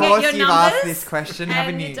Looking light. at course your you've asked numbers this question, and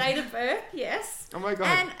haven't your you? date of birth, yes. Oh my God.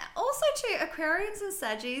 And also too, Aquarians and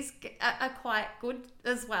Saggies are quite good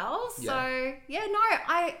as well. So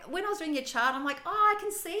when I was doing your chart, I'm like, oh, I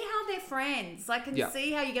can see how they're friends. I can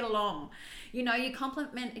see how you get along. You know, you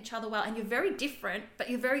complement each other well, and you're very different, but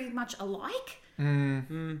you're very much alike. I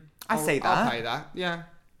see that. I'll pay that. Yeah.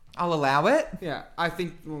 I'll allow it. Yeah. I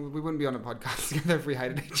think we wouldn't be on a podcast together if we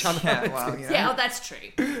hated each other. Yeah, well, you know. Yeah, oh, that's true.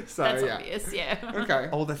 So, That's yeah. obvious. Yeah. Okay.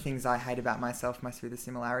 All the things I hate about myself must be the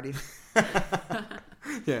similarities.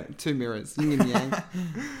 Yeah, two mirrors, yin and yang.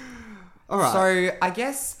 All right. So I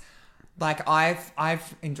guess, like,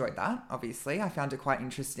 I've enjoyed that. Obviously, I found it quite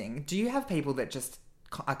interesting. Do you have people that just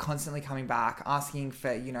are constantly coming back, asking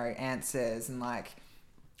for, you know, answers and like,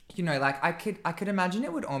 you know, like I could imagine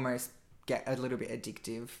it would almost get a little bit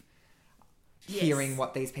addictive. Yes. Hearing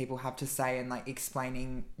what these people have to say and like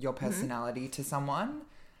explaining your personality to someone.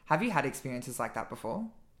 Have you had experiences like that before?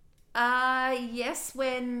 Yes,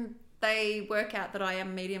 when they work out that I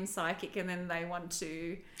am medium psychic and then they want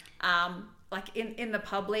to, like in the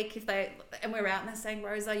public, and we're out and they're saying,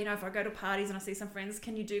 Rosa, you know, if I go to parties and I see some friends,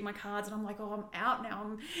 can you do my cards? And I'm like, oh, I'm out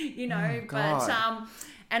now. You know, God.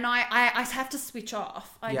 and I have to switch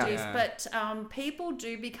off. I Yeah. do. But people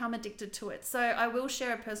do become addicted to it. So I will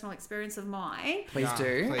share a personal experience of mine. Please Yeah,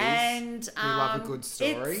 do. please. And We love a good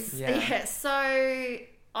story. Yeah. So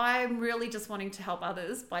I'm really just wanting to help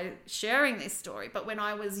others by sharing this story. But when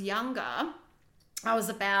I was younger,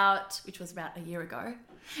 which was about a year ago.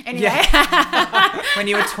 Anyway, When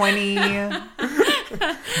you were 20,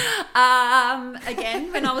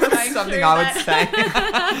 again, when I was going something through I would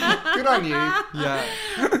that, say. Good on you.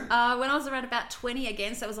 Yeah. when I was around about 20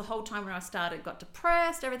 again, so it was a whole time where I got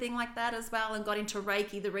depressed, everything like that as well, and got into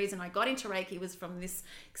Reiki. The reason I got into Reiki was from this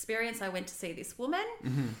experience. I went to see this woman.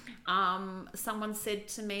 Someone said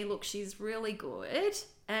to me, look, she's really good.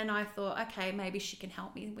 And I thought, okay, maybe she can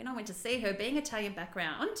help me. When I went to see her, being Italian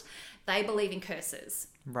background, they believe in curses.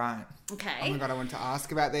 Right. Okay. Oh my God, I want to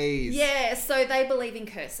ask about these. Yeah, so they believe in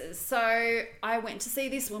curses. So I went to see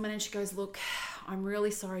this woman and she goes, look, I'm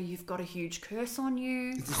really sorry, you've got a huge curse on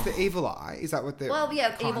you. Is this the evil eye? Is that what they're... Well,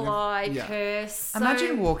 yeah, kind evil of- eye, yeah. curse. So,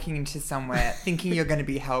 Imagine walking into somewhere thinking you're going to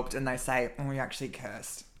be helped and they say, oh, you're actually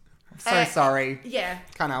cursed. I'm so sorry. Yeah.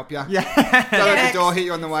 Can't help you. Yeah. Don't let Yeah. the door hit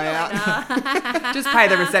you on the way out. Just pay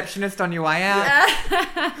the receptionist on your way out.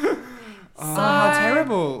 Oh, how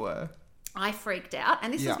terrible. I freaked out,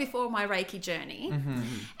 and this Yeah. was before my Reiki journey,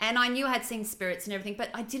 and I knew I had seen spirits and everything, but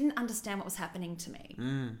I didn't understand what was happening to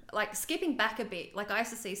me. Like skipping back a bit, like I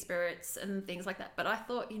used to see spirits and things like that, but I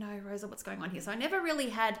thought, you know, Rosa, what's going on here? So I never really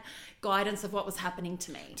had guidance of what was happening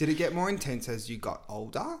to me. Did it get more intense as you got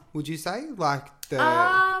older, would you say? Like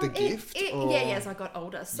the gift? or- Yeah, as I got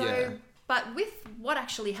older. So, Yeah. but with what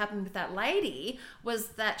actually happened with that lady was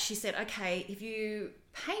that she said, okay, if you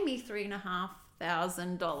pay me $3,500,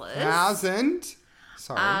 $1,000?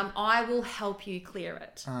 Sorry. I will help you clear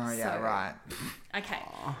it. Oh, yeah, So, right. Okay.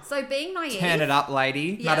 So being naive. Turn it up,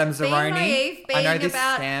 lady. Yeah, Madame being Zeroni. naive, I know being this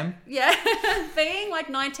about- scam. Yeah. Being like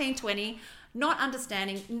 19, 20, not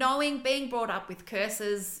understanding, knowing, being brought up with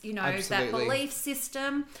curses, you know, that Absolutely. belief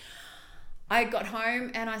system. I got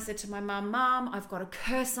home and I said to my Mum, I've got a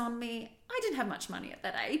curse on me. I didn't have much money at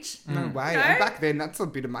that age. No way. No. And back then, that's a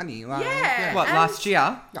bit of money. Like, Yeah. What, And- last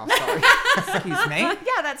year? Oh, sorry. Excuse me.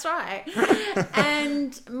 Yeah, that's right.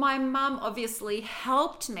 And my mum obviously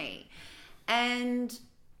helped me. And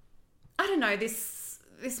I don't know, this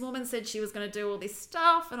woman said she was going to do all this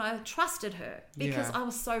stuff and I trusted her because Yeah. I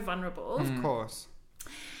was so vulnerable. Of course.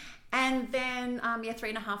 And then,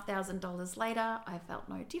 $3,500 later, I felt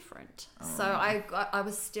no different. So I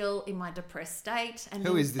was still in my depressed state. And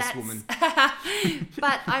Who is this woman?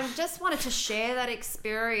 But I just wanted to share that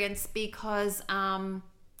experience because,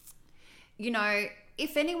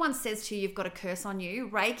 if anyone says to you, you've got a curse on you,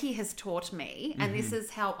 Reiki has taught me, and this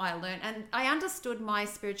is how I learned. And I understood my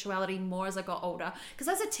spirituality more as I got older. Because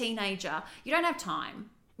as a teenager, you don't have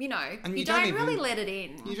time. And you don't really let it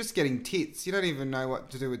in. You're just getting tits. You don't even know what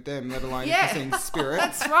to do with them, let alone seeing spirit.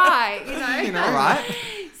 That's right. Right?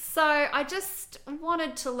 So I just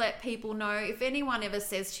wanted to let people know, if anyone ever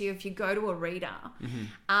says to you, if you go to a reader,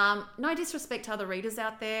 no disrespect to other readers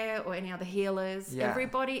out there or any other healers. Yeah.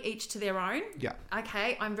 Everybody each to their own. Yeah.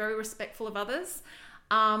 Okay. I'm very respectful of others.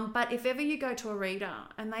 But if ever you go to a reader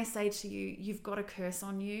and they say to you, you've got a curse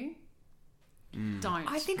on you, don't.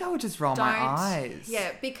 I think I would just roll my eyes.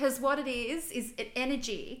 Yeah, because what it is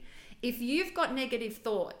energy. If you've got negative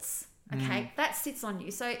thoughts, okay, that sits on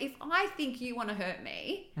you. So if I think you want to hurt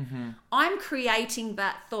me, I'm creating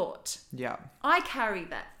that thought. Yeah. I carry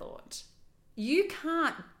that thought. You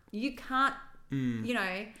can't, It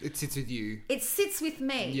sits with you. It sits with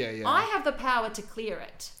me. Yeah. I have the power to clear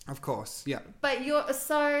it. Of course, yeah. But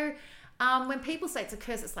when people say it's a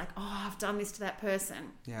curse, it's like, oh, I've done this to that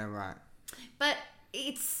person. Yeah, right. But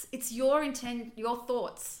it's your intent, your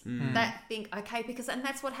thoughts that think, okay, and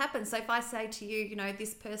that's what happens. So if I say to you,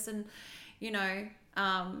 this person, doesn't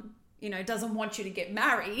want you to get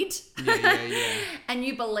married, and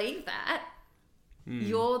you believe that,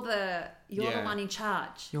 you're the one in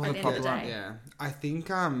charge. You're at the the end of the problem. day. Yeah. I think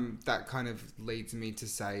that kind of leads me to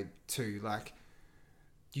say too, like,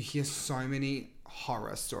 you hear so many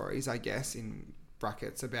horror stories, I guess, in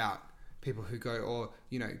brackets, about people who go, or,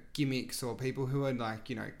 gimmicks, or people who are like,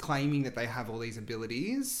 claiming that they have all these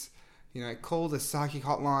abilities. Call the psychic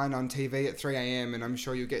hotline on TV at 3 a.m. and I'm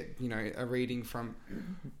sure you'll get, a reading from,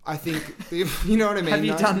 I think, you know what I mean? Have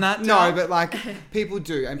you done that, No, Dom? but like people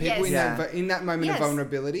do. And people in that moment of Yes.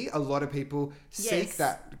 vulnerability, a lot of people seek Yes.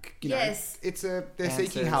 that, Yes. they're Answers.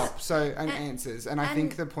 seeking help. So, and answers. And I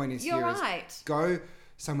think the point is you're here right. is go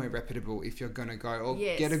somewhere reputable if you're going to go, or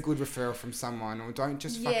Yes. get a good referral from someone, or don't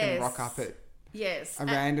just fucking Yes. rock up at Yes. a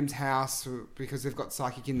random's house because they've got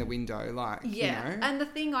psychic in the window, like, Yeah. And the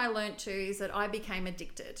thing I learned too is that I became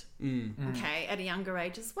addicted, okay, at a younger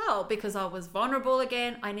age as well, because I was vulnerable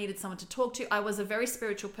again. I needed someone to talk to. I was a very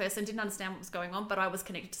spiritual person, didn't understand what was going on, but I was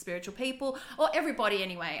connected to spiritual people, or everybody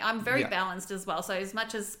anyway. I'm very balanced as well. So as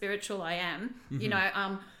much as spiritual I am,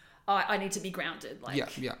 I need to be grounded. Like,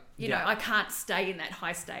 I can't stay in that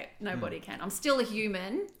high state. Nobody can. I'm still a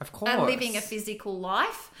human. Of course. And living a physical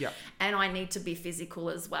life. Yeah. And I need to be physical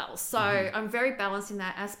as well. So I'm very balanced in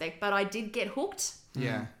that aspect. But I did get hooked.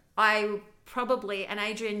 Yeah. I probably, and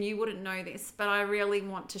Adrian, you wouldn't know this, but I really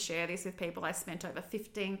want to share this with people. I spent over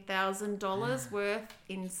 $15,000 worth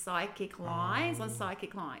in psychic lines, on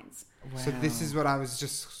psychic lines. Wow. So this is what I was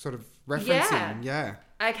just sort of referencing. Yeah.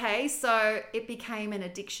 Okay, so it became an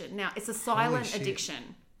addiction. Now, it's a silent shit.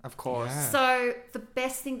 addiction. Of course. Yeah. So the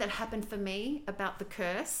best thing that happened for me about the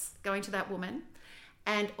curse, going to that woman,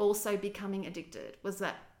 and also becoming addicted, was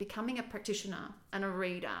that becoming a practitioner and a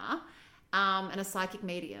reader and a psychic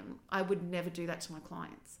medium, I would never do that to my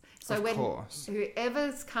clients. So Of when course.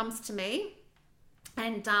 whoever comes to me,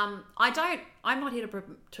 and I'm not here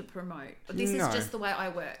to promote. This No. is just the way I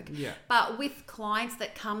work. Yeah. But with clients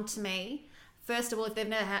that come to me, first of all, if they've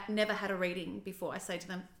never had a reading before, I say to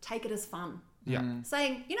them, take it as fun. Yeah.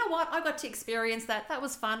 Saying, you know what, I got to experience that. That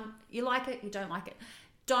was fun. You like it, you don't like it.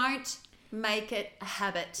 Don't make it a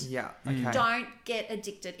habit. Yeah. Okay. Don't get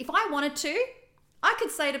addicted. If I wanted to, I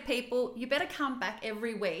could say to people, you better come back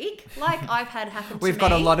every week, like I've had happen to me. We've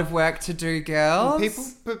got a lot of work to do,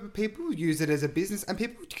 girls. People use it as a business, and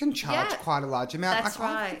people can charge quite a large amount. That's I've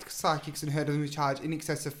right. had psychics and heard of them charge in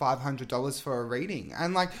excess of $500 for a reading,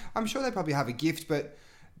 and like I'm sure they probably have a gift, but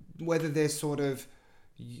whether they're sort of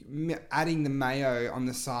adding the mayo on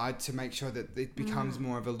the side to make sure that it becomes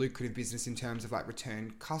more of a lucrative business in terms of like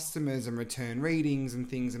return customers and return readings and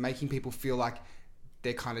things, and making people feel like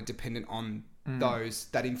they're kind of dependent on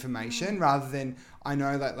that information, rather than, I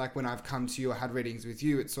know that like when I've come to you or had readings with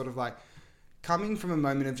you, it's sort of like coming from a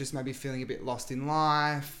moment of just maybe feeling a bit lost in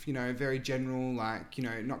life, very general, like,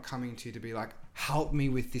 not coming to you to be like, help me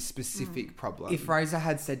with this specific problem. If Rosa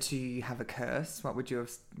had said to you, you have a curse, what would you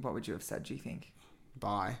have said, do you think?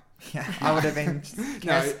 Bye. Yeah, I would have been.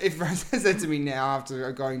 No, if Rosa said to me now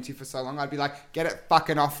after going to you for so long, I'd be like, get it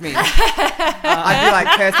fucking off me. I'd be like,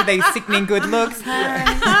 curse with these sickening good looks.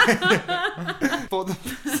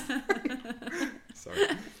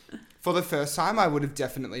 For the first time, I would have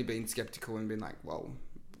definitely been skeptical and been like, well,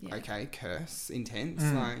 Yeah. Okay, curse, intense,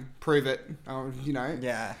 like prove it, you know.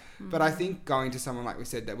 Yeah. But I think going to someone like we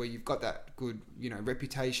said that where you've got that good, you know,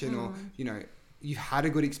 reputation or, you know, you've had a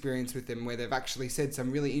good experience with them where they've actually said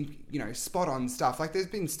some really, you know, spot on stuff. Like there's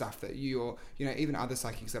been stuff that you or, you know, even other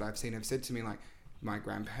psychics that I've seen have said to me, like my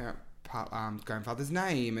grandfather's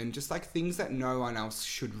name and just like things that no one else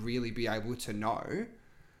should really be able to know.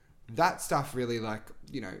 That stuff really, like,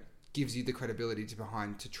 you know, gives you the credibility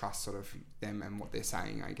to trust sort of them and what they're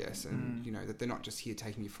saying, I guess. And, you know, that they're not just here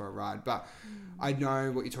taking you for a ride. But I know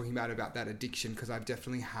what you're talking about that addiction, because I've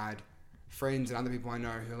definitely had friends and other people I know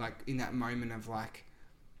who are like in that moment of like,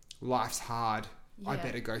 life's hard. I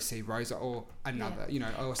better go see Rosa or another, you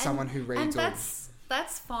know, or someone who reads. And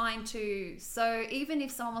that's fine too. So even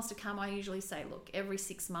if someone wants to come, I usually say, look, every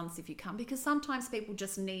 6 months if you come, because sometimes people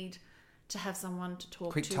just need to have someone to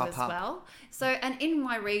talk to as well. So, and in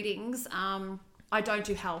my readings, I don't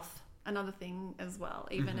do health. Another thing as well,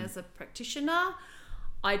 even as a practitioner,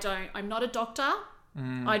 I'm not a doctor.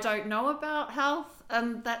 I don't know about health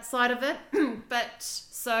and that side of it. But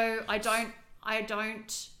so I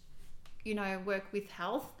don't, you know, work with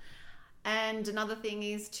health. And another thing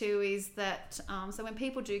is that, so when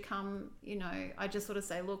people do come, you know, I just sort of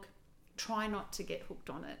say, look, try not to get hooked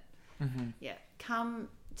on it. Yeah. Come,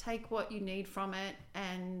 take what you need from it,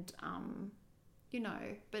 and you know,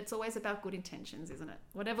 but it's always about good intentions, isn't it?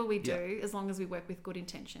 Whatever we do, as long as we work with good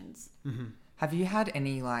intentions. Have you had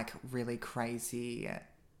any like really crazy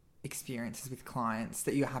experiences with clients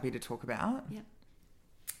that you're happy to talk about? Yeah.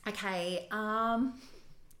 Okay.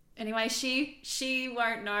 Anyway, she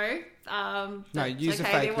won't know. No, use a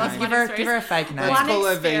fake name. Give her a fake name. Let's call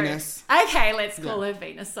her Venus. Okay, let's call her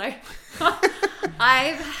Venus. So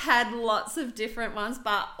I've had lots of different ones,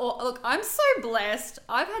 but look, I'm so blessed.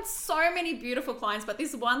 I've had so many beautiful clients, but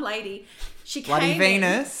this one lady, she Bloody came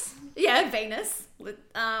Venus. Yeah, Venus.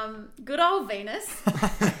 Good old Venus.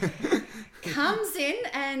 Comes in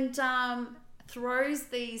and throws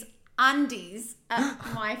these undies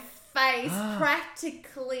at my face,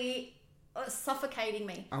 practically suffocating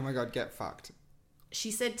me. Oh my God, get fucked.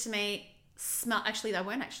 She said to me, actually, they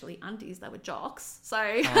weren't actually undies, they were jocks. So,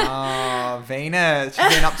 oh, Venus,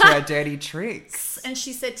 she's been up to her dirty tricks. And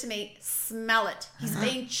she said to me, smell it. He's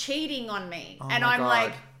been cheating on me. Oh and my I'm God.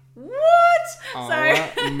 like, what? Oh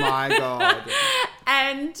my God.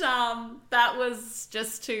 And that was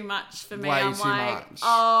just too much for me. Way I'm too like, much.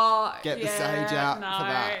 oh, Get the yeah, sage out no. for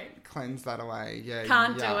that. Cleanse that away. Yeah.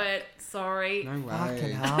 Can't do it. Sorry. No way.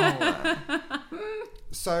 Fucking hell.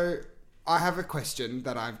 So I have a question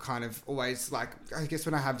that I've kind of always, like, I guess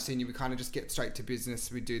when I have seen you, we kind of just get straight to business.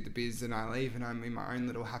 We do the biz and I leave and I'm in my own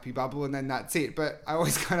little happy bubble and then that's it. But I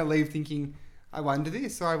always kind of leave thinking, I wonder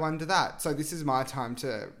this or I wonder that. So this is my time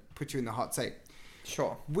to put you in the hot seat.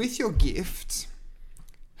 Sure. With your gift,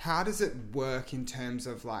 how does it work in terms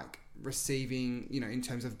of like receiving, you know, in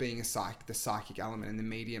terms of being the psychic element and the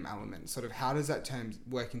medium element? Sort of how does that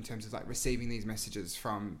work in terms of like receiving these messages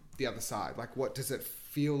from the other side? Like what does it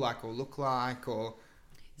feel like or look like, or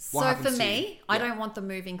so for me, I don't want them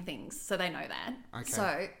moving things, so they know that. Okay.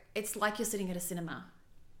 So it's like you're sitting at a cinema,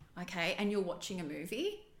 okay, and you're watching a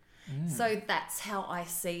movie. So that's how I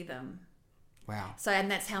see them. Wow. So, and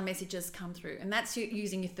that's how messages come through, and that's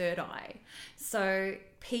using your third eye. So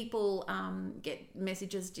people get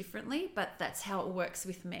messages differently, but that's how it works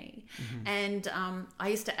with me. And I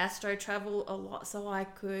used to astro travel a lot, so I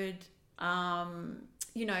could,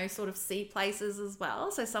 you know, sort of see places as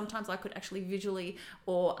well. So sometimes I could actually visually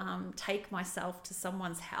or take myself to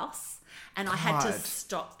someone's house, and I had to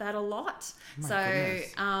stop that a lot. My So,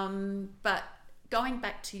 goodness. but going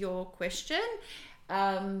back to your question,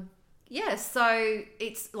 yeah, so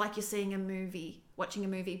it's like you're seeing a movie, watching a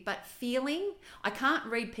movie, but feeling, I can't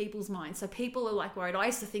read people's minds. So people are like worried. I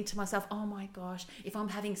used to think to myself, oh my gosh, if I'm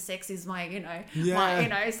having sex, is my,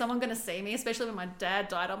 someone going to see me? Especially when my dad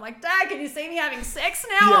died. I'm like, Dad, can you see me having sex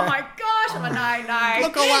now? Yeah. Oh my gosh. I'm like, no.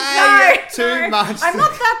 Look away. Too much. I'm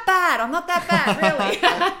not that bad, really.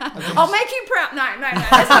 I'll make you proud. No.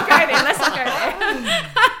 Let's not go there.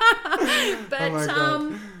 But, oh my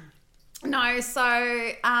God. no,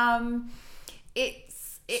 so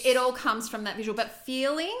it all comes from that visual. But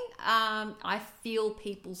feeling, I feel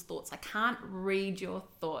people's thoughts. I can't read your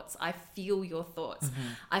thoughts. I feel your thoughts.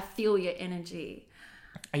 I feel your energy.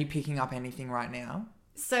 Are you picking up anything right now?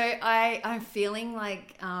 So I'm feeling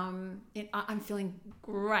like I'm feeling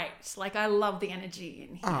great. Like I love the energy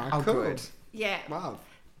in here. Oh, cool. Good. Yeah. Wow.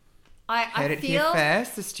 I Heard it feel here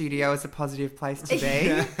first. The studio is a positive place to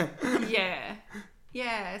be.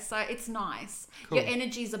 Yeah. So it's nice. Cool. Your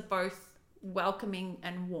energies are both welcoming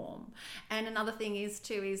and warm. And another thing is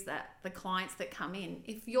that the clients that come in,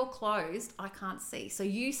 if you're closed, I can't see. So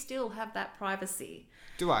you still have that privacy.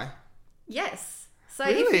 Do I? Yes. So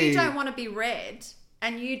Really? if you don't want to be read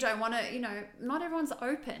and you don't want to, not everyone's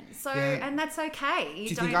open. So, Yeah. and that's okay. Do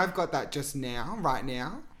you think I've got that just now, right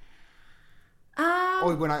now? Um,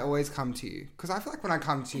 Or when I always come to you? Because I feel like when I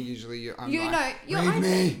come to you, usually you're you're read open.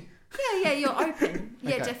 me. Yeah, you're open.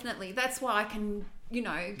 Yeah, Okay. definitely. That's why I can,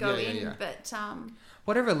 go Yeah, in. yeah. But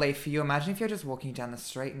What a relief for you. Imagine if you're just walking down the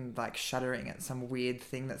street and like shuddering at some weird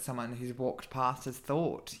thing that someone who's walked past has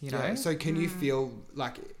thought, you know? Yeah. So can you feel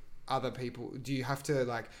like other people? Do you have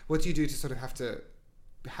to what do you do to sort of have to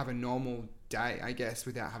have a normal day, I guess,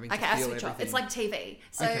 without having to okay, I feel switch everything? off. It's like TV.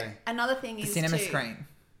 So Okay. another thing The is cinema too, screen.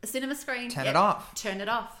 A cinema screen. Turn yeah, it off. Turn it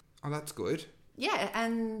off. Oh, that's good. Yeah,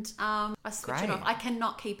 and I switch it Great. off. I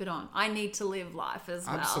cannot keep it on. I need to live life as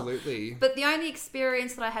well. Absolutely. But the only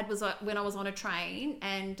experience that I had was when I was on a train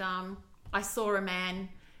and I saw a man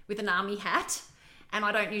with an army hat. And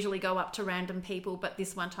I don't usually go up to random people, but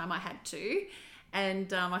this one time I had to.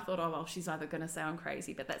 And I thought, oh, well, she's either going to sound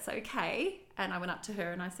crazy, but that's okay. And I went up to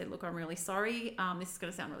her and I said, look, I'm really sorry. This is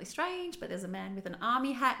going to sound really strange, but there's a man with an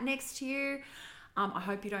army hat next to you. I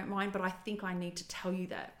hope you don't mind, but I think I need to tell you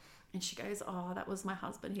that. And she goes, oh, that was my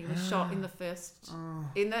husband. He was shot in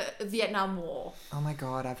in the Vietnam War. Oh my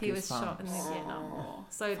God, I've He was shot in the goosebumps. Vietnam War.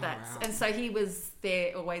 So out. and so he was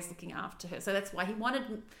there always looking after her. So that's why he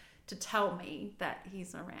wanted to tell me that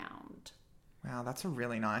he's around. Wow, that's a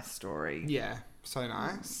really nice story. Yeah. So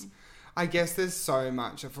nice. I guess there's so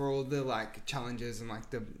much for all the challenges and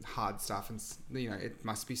the hard stuff, and it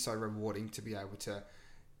must be so rewarding to be able to,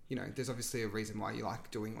 there's obviously a reason why you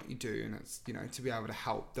like doing what you do, and it's to be able to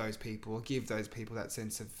help those people, give those people that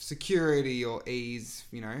sense of security or ease,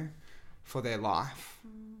 for their life,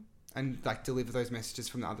 and deliver those messages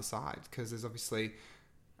from the other side, because there's obviously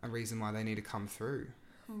a reason why they need to come through.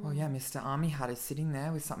 Well, yeah, Mr. Army Hat is sitting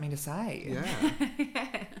there with something to say.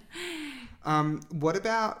 Yeah. What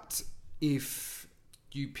about if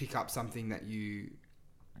you pick up something that you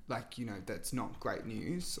that's not great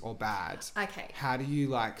news or bad? Okay. How do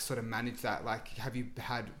you sort of manage that? Have you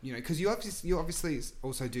had, because you obviously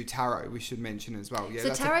also do tarot, we should mention as well. Yeah.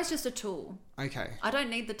 So tarot's just a tool. Okay. I don't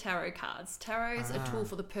need the tarot cards. Tarot's a tool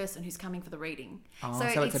for the person who's coming for the reading. Oh,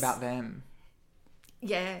 so it's about them.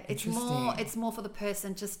 Yeah, it's Interesting. more for the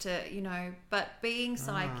person just to, but being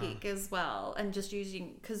psychic as well, and just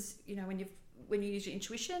using, because, when you use your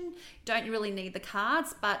intuition, you don't really need the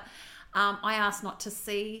cards, but I ask not to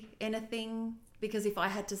see anything, because if I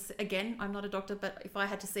had to, again, I'm not a doctor, but if I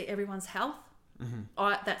had to see everyone's health,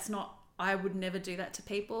 I would never do that to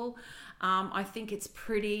people. I think it's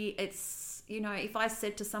if I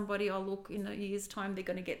said to somebody, oh, look, in a year's time, they're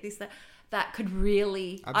going to get this, that could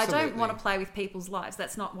really, Absolutely. I don't want to play with people's lives.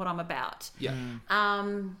 That's not what I'm about. Yeah.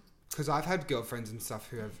 Because I've had girlfriends and stuff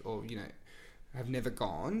who have never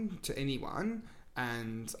gone to anyone,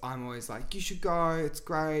 and I'm always like, you should go, it's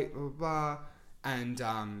great, blah, blah, blah. And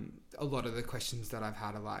a lot of the questions that I've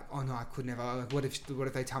had are like, oh no, I could never, what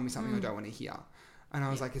if they tell me something I don't want to hear? And I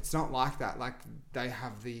was like, it's not like that. They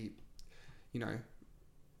have the,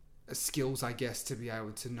 skills, I guess, to be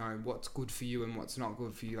able to know what's good for you and what's not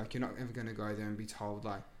good for you. You're not ever going to go there and be told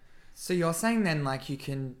So you're saying then you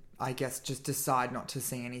can, I guess, just decide not to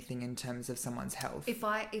see anything in terms of someone's health. If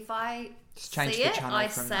I Just change see the it, channel I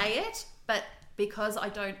from say it, but because I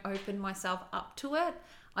don't open myself up to it,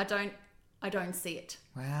 I don't see it.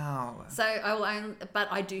 Wow. So but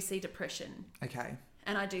I do see depression, Okay.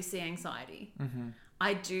 and I do see anxiety. Mm-hmm.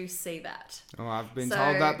 I do see that. Oh, I've been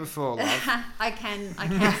told that before, love. I can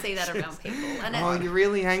see that around people. And Oh, you're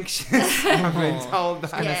really anxious. I've been told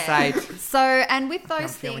that. yeah. Say, So, and with those I'm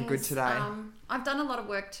feeling things, good today. I've done a lot of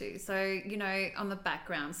work too. So, on the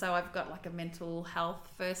background. So I've got a mental health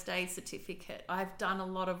first aid certificate. I've done a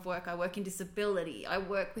lot of work. I work in disability. I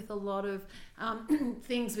work with a lot of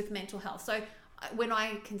things with mental health. So when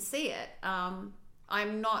I can see it, I'm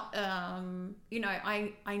not,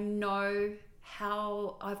 I know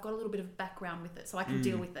how I've got a little bit of background with it, so I can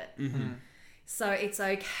deal with it. Mm-hmm. So it's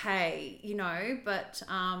okay,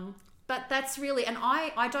 but that's really, and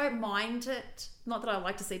I don't mind it. Not that I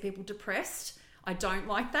like to see people depressed. I don't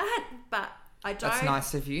like that, but I don't. that's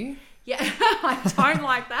nice of you. Yeah, I don't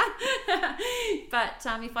like that. But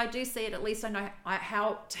if I do see it, at least I know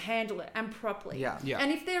how to handle it and properly. Yeah. Yeah. And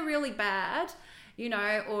if they're really bad,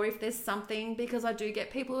 or if there's something, because I do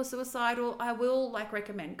get people who are suicidal, I will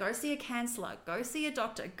recommend, go see a counsellor, go see a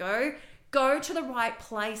doctor, go to the right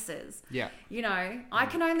places. Yeah. I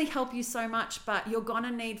can only help you so much, but you're going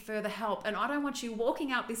to need further help. And I don't want you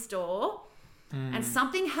walking out this door and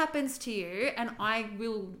something happens to you, and I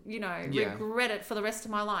will, regret it for the rest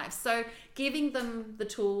of my life. So giving them the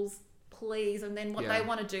tools, please, and then what they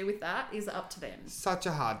want to do with that is up to them. Such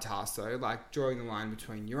a hard task though, like drawing the line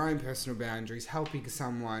between your own personal boundaries, helping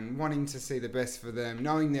someone, wanting to see the best for them,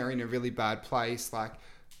 knowing they're in a really bad place, like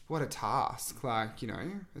what a task. Like,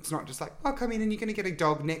 it's not just like, oh, come in and you're going to get a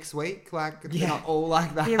dog next week. Like, it's not all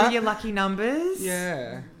like that. Here are your lucky numbers.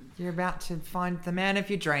 Yeah. You're about to find the man of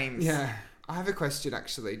your dreams. Yeah. I have a question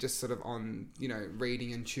actually, just sort of on,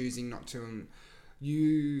 reading and choosing not to.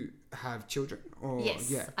 You have children? Or,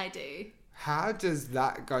 yes, I do. How does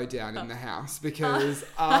that go down in the house? Because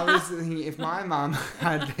I was thinking, if my mum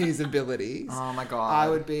had these abilities, oh my God, I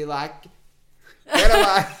would be like, get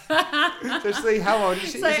away. Especially, how old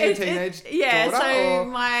is she? Is she a teenage daughter?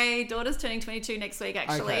 My daughter's turning 22 next week,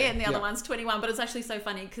 actually, Okay, and the other one's 21. But it's actually so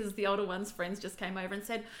funny because the older one's friends just came over and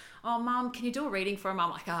said, oh, Mum, can you do a reading for him?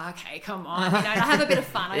 I'm like, oh, okay, come on. I have a bit of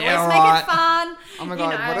fun. I always make it fun. Oh my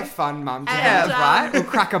God, what a fun mum to have. have. Right? We'll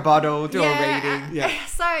crack a bottle, do a reading. Yeah.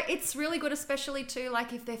 So it's really good, especially too,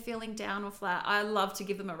 like if they're feeling down or flat, I love to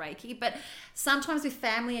give them a Reiki. But sometimes with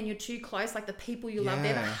family and you're too close, like the people you love,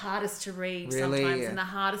 they're the hardest to read sometimes and the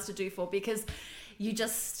hardest to do for because you're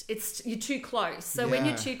too close. So when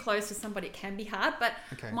you're too close to somebody, it can be hard. But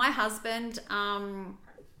my husband,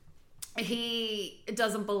 he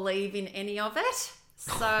doesn't believe in any of it.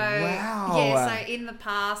 So so in the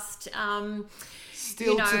past,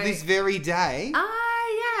 still to this very day.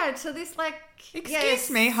 To this excuse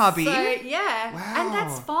me, hubby. So and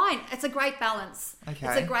that's fine. It's a great balance. Okay,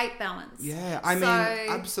 it's a great balance. Yeah, I mean,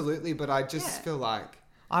 absolutely. But I just feel like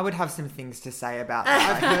I would have some things to say about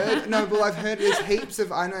that. I've heard there's heaps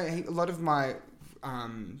of. I know a lot of my,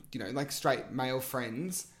 like straight male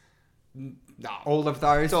friends. No, all of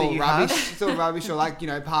those. It's all rubbish. It's all rubbish.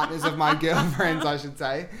 Or partners of my girlfriends, I should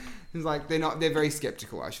say. It's like they're very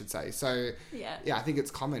skeptical, I should say. So I think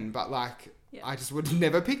it's common, but I just would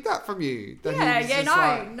never pick that from you. No.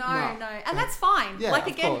 And that's fine. Yeah,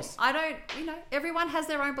 again, I don't, everyone has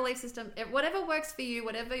their own belief system. Whatever works for you,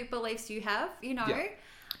 whatever beliefs you have,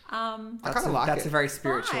 I kind of like that's it. a very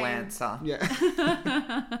spiritual answer. Yeah.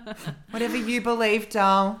 Whatever you believe,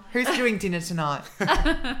 doll. Who's doing dinner tonight?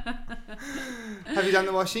 Have you done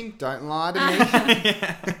the washing? Don't lie to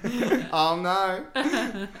me. Oh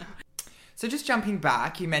no. So just jumping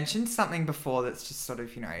back, you mentioned something before that's just sort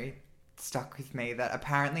of, stuck with me that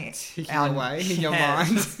apparently away in your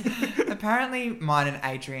mind. Apparently mine and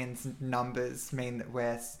Adrian's numbers mean that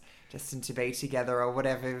we're destined to be together or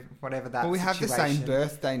whatever that Well, we have the same situation.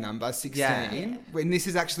 birthday number, 16. Yeah. And this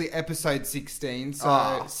is actually episode 16,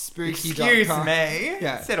 so spooky. Excuse me.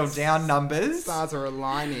 Yeah. Settle down, numbers. Stars are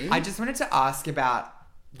aligning. I just wanted to ask about,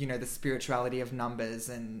 the spirituality of numbers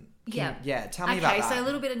and... tell me about that. Okay, so a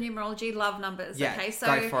little bit of numerology, love numbers. Yeah, okay, so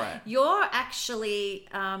go for it. You're actually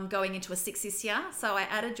going into a 6 this year. So I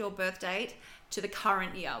added your birth date to the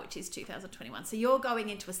current year, which is 2021. So you're going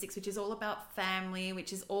into a 6, which is all about family,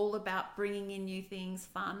 which is all about bringing in new things,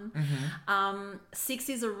 fun. 6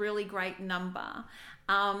 is a really great number.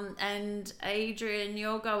 And Adrian,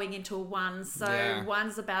 you're going into a 1. So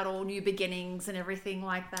 1's about all new beginnings and everything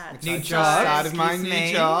like that. New job. Started my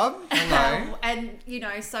new job. Hello. And,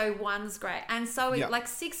 so 1's great. And so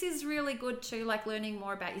 6 is really good too, like learning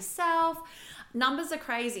more about yourself. Numbers are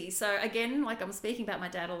crazy. So again, I'm speaking about my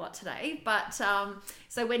dad a lot today, but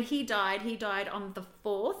so when he died on the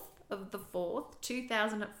 4th of the 4th,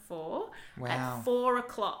 2004 at 4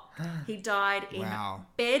 o'clock. He died in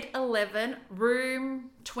bed 11,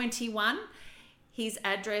 room 21. His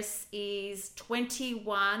address is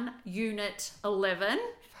 21 unit 11.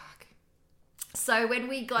 So when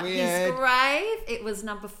we got his grave, it was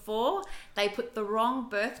number 4. They put the wrong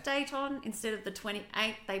birth date on. Instead of the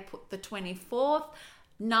 28th, they put the 24th.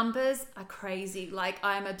 Numbers are crazy.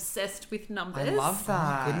 I'm obsessed with numbers. I love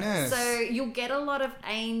that. Oh, goodness. So you'll get a lot of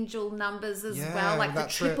angel numbers as well, like the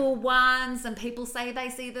triple 1s, and people say they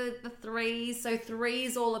see the 3s. So 3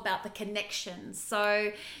 is all about the connection.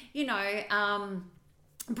 So,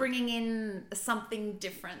 bringing in something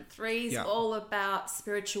different. 3's all about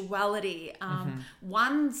spirituality.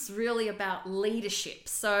 1's really about leadership.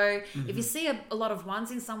 So if you see a lot of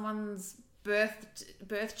 1s in someone's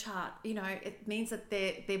birth chart, it means that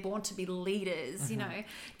they're born to be leaders.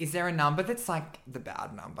 Is there a number that's the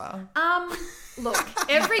bad number? Look,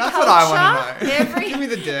 every That's culture, what I want to know. Give me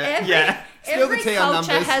the dirt. Every the tea on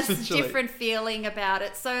culture numbers, has essentially. different feeling about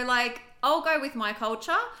it. So I'll go with my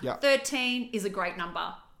culture. Yeah. 13 is a great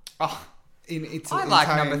number. Oh, in its I like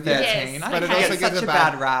own- number 13. Yes, I but think it it also gets gets such a a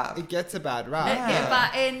bad rap. It gets a bad rap. Yeah.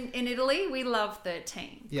 But in Italy, we love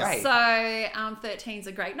 13. Yeah. Great. So 13 is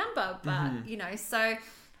a great number, but you know, so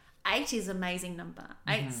 8 is amazing number.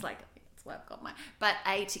 8's like, that's why I've got my. But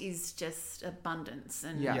 8 is just abundance,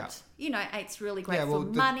 and Yeah. you know, 8's really great Yeah, well, for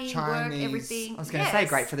the money, Chinese- work, everything. I was going to say,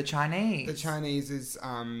 great for the Chinese. The Chinese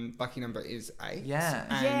lucky number is 8. Yeah.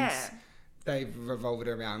 And Yeah. they've revolved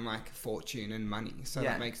around like fortune and money. So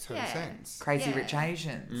Yeah. that makes total Yeah. sense. Crazy Yeah. Rich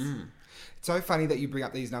Asians. It's so funny that you bring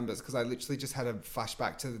up these numbers because I literally just had a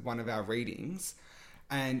flashback to one of our readings.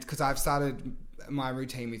 And because I've started my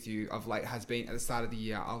routine with you of late has been at the start of the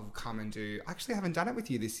year, I'll come and do. I actually haven't done it with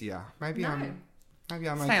you this year. Maybe No. I'm Stay okay.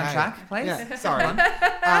 on track, please. Yeah, sorry.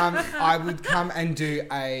 I would come and do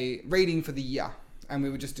a reading for the year. And we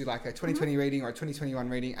would just do like a 2020 reading or a 2021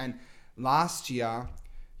 reading. And last year,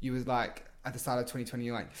 you was like, at the start of 2020,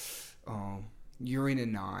 you're like, oh, you're in a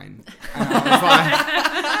 9.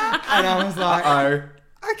 And I was like,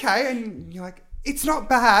 Uh-oh. okay. And you're like, it's not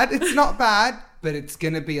bad, but it's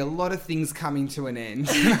going to be a lot of things coming to an end.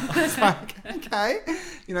 And I was like, okay.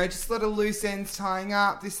 You know, just a lot of loose ends tying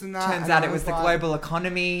up, this and that. Turns And out I it was the like- global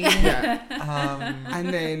economy. Yeah. Um, And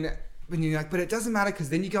then when you're like, but it doesn't matter because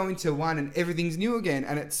then you go into 1 and everything's new again.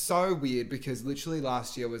 And it's so weird because literally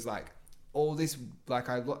last year was like all this, like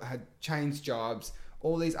I had changed jobs,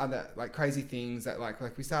 all these other like crazy things that like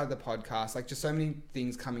we started the podcast, like just so many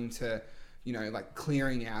things coming to, you know, like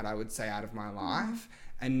clearing out, I would say, out of my life.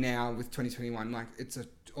 And now with 2021, like it's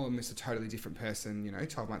almost a totally different person, you know,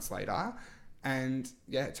 12 months later. And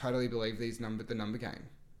yeah, totally believe the number game.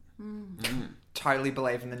 totally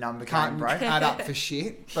believe in the number game, Can't bro. add up for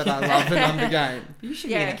shit, but I love the number game. You should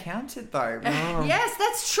be Yeah. an accountant, though. Yes,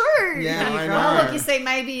 that's true. Yeah, I Oh, know. look, you see,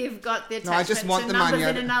 maybe you've got the No, I attachment just want to the numbers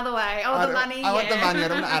money. in another way. Oh, the money. I want the yeah. money. I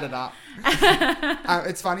don't want to add it up.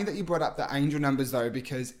 It's funny that you brought up the angel numbers though,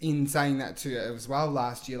 because in saying that too as well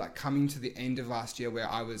last year, like coming to the end of last year where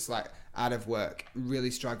I was like out of work,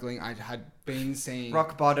 really struggling. I had been seeing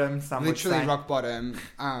Rock bottom, some would literally say. rock bottom.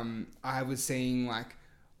 I was seeing like,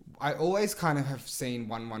 I always kind of have seen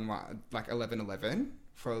 111, like 1111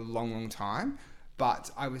 for a long, long time,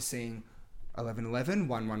 but I was seeing 1111,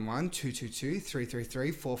 111, 222,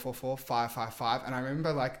 333, 444, 555. And I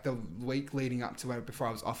remember like the week leading up to it before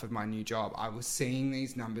I was offered my new job, I was seeing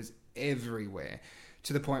these numbers everywhere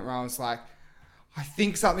to the point where I was like, I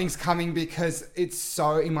think something's coming because it's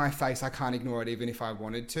so in my face, I can't ignore it even if I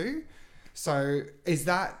wanted to. So is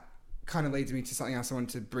that kind of leads me to something else I wanted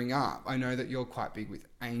to bring up. I know that you're quite big with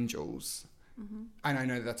angels. And I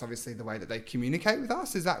know that's obviously the way that they communicate with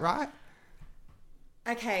us. Is that right?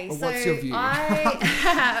 Okay, Or so what's your view?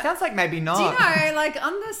 Sounds like maybe not. do you know, like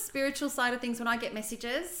on the spiritual side of things, when I get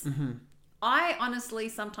messages, I honestly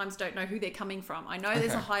sometimes don't know who they're coming from. I know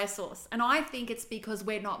there's a Okay. higher source, and I think it's because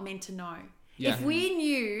we're not meant to know. Yeah. If we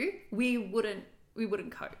knew, we wouldn't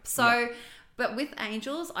cope. So, but with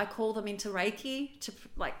angels, I call them into Reiki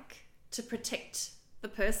to protect the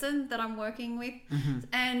person that I'm working with,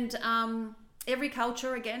 and every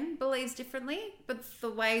culture again believes differently, but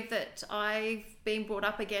the way that I've been brought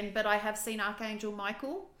up again, but I have seen Archangel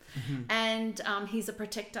Michael, and he's a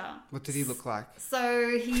protector. What did he look like?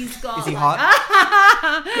 So he's got. Is he like-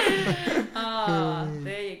 hot? Oh,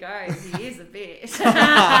 there you go. He is a bit.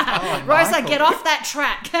 Oh, Rosa, Michael. get off that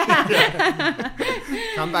track.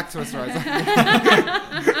 Come back to us, Rosa.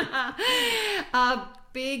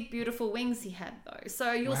 Big, beautiful wings he had, though.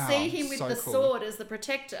 So you'll Wow, see him with so the cool. sword as the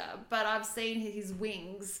protector, but I've seen his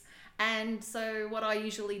wings. And so what I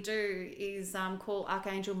usually do is call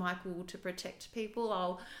Archangel Michael to protect people.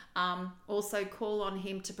 I'll also call on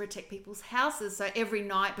him to protect people's houses. So every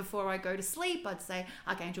night before I go to sleep, I'd say,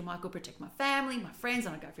 Archangel Michael, protect my family, my friends,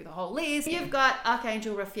 and I go through the whole list. You've got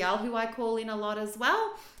Archangel Raphael, who I call in a lot as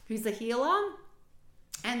well, who's a healer.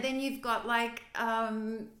 And then you've got like,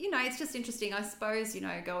 it's just interesting. I suppose,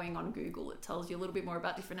 going on Google, it tells you a little bit more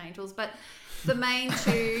about different angels. But the main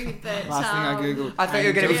two that... Last thing I Googled. I thought you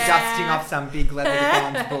were going to be Yeah. dusting off some big leather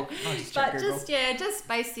bonds book. I'll just check But Google. just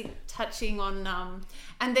basic touching on,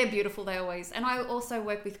 and they're beautiful, they always. And I also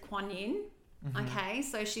work with Kuan Yin. Okay,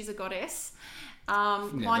 so she's a goddess.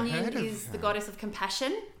 Kuan Yin heard of is the her. goddess of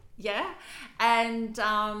compassion. Yeah. And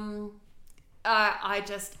I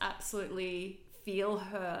just absolutely feel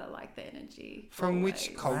her, like the energy. From which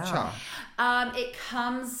always. culture? Wow. It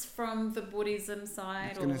comes from the Buddhism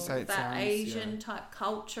side gonna or say it that sounds, Asian type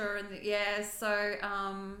culture, and so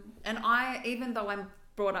and I, even though I'm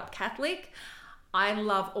brought up Catholic, I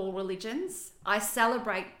love all religions. I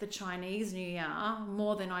celebrate the Chinese New Year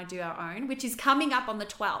more than I do our own, which is coming up on the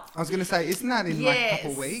 12th. I was going to say, isn't that in like a couple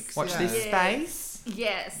Yes. weeks? Watch Yeah. this Yeah. space.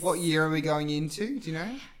 Yes. What year are we going into? Do you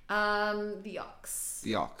know? The Ox.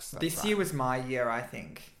 The Ox. That's This right. year was my year, I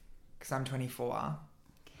think, because I'm 24.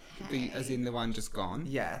 As in the one just gone.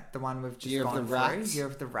 Yeah, the one we've just Year of gone the through. Rat. Year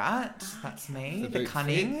of the Rat. That's me. The The boot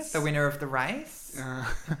cunning. fits. The winner of the race.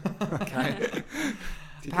 Okay.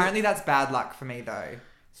 Apparently that's bad luck for me though.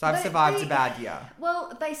 So I've But survived they- a bad year.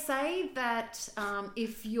 Well, they say that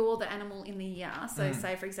if you're the animal in the year, so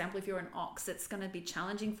say for example, if you're an ox, it's going to be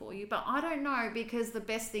challenging for you. But I don't know, because the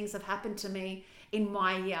best things have happened to me in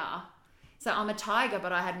my year. So I'm a tiger,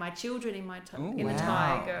 but I had my children in the wow.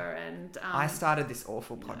 tiger, and I started this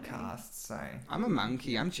awful podcast, so I'm a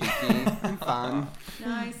monkey. I'm cheeky. I'm fun.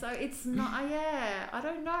 no, so it's not. Yeah, I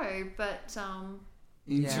don't know, but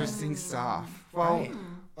Interesting stuff. Well, Right.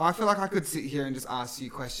 I feel like I could sit here and just ask you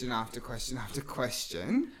question after question after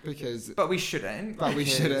question because but we shouldn't. But we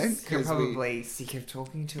because shouldn't, You're 'cause we- probably sick of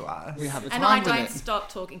talking to us. we have a and time I don't limit. stop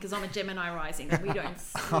talking because I'm a Gemini rising. We don't.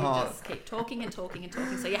 We just keep talking and talking and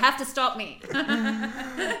talking. So you have to stop me.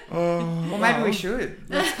 Well, maybe we should.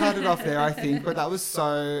 Let's cut it off there, I think. But that was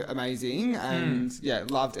so amazing, and yeah,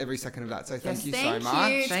 loved every second of that. So thank Yes, you Thank so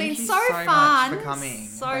much. you. It's Thank been you so so much fun. for coming.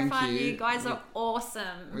 So Thank fun. you. You guys are awesome.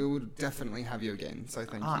 We will definitely have you again. So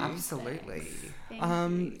thank Oh, you. absolutely. Thank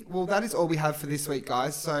you. Well, that is all we have for this week,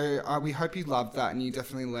 guys. So we hope you loved that and you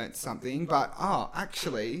definitely learnt something. But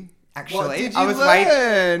actually, what Actually, did you I was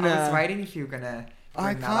learn? waiting if you were gonna.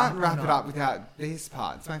 I bring that can't up or wrap it not. up without this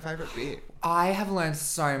part. It's my favourite bit. I have learned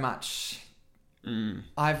so much. Mm.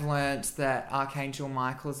 I've learned that Archangel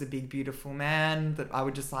Michael is a big, beautiful man that I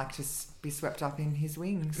would just like to be swept up in his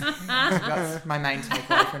wings. That's my main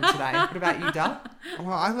takeaway from today. What about you, Duh?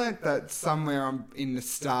 Well, I learnt that somewhere in the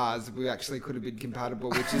stars we actually could have been compatible,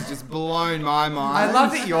 which has just blown my mind. I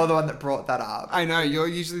love that you're the one that brought that up. I know, you're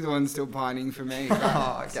usually the one still pining for me. But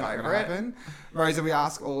Oh, it's get not over gonna it. happen. Rosa, we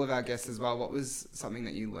ask all of our guests as well, what was something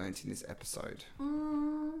that you learnt in this episode?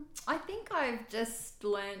 I think I've just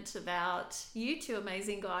learnt about you two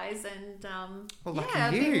amazing guys, and Well, lucky yeah,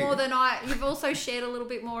 a you. bit more than You've also shared a little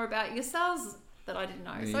bit more about yourselves that I didn't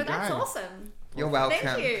know. There So you that's go. awesome. You're welcome.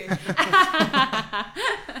 Thank you.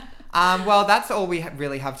 Well, that's all we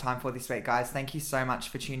really have time for this week, guys. Thank you so much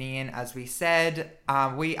for tuning in. As we said,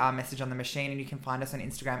 we are Message on the Machine, and you can find us on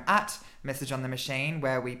Instagram at Message on the Machine,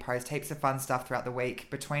 where we post heaps of fun stuff throughout the week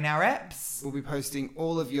between our eps. We'll be posting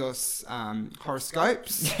all of your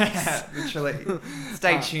horoscopes. Yeah, literally.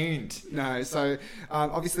 Stay tuned. No, so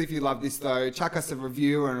obviously if you love this though, chuck us a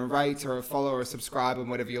review and a rate or a follow or a subscribe on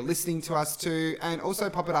whatever you're listening to us to, and also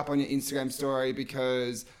pop it up on your Instagram story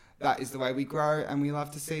because that is the way we grow and we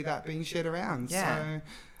love to see that being shared around. Yeah. So,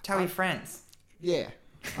 Tell your friends. yeah.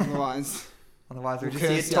 Otherwise, Otherwise, we're We'll just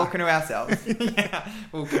here curse ya. talking to ourselves. Yeah,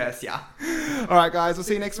 we'll curse ya. all right, guys, we'll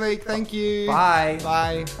see you next week. Thank you. Bye.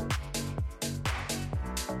 Bye.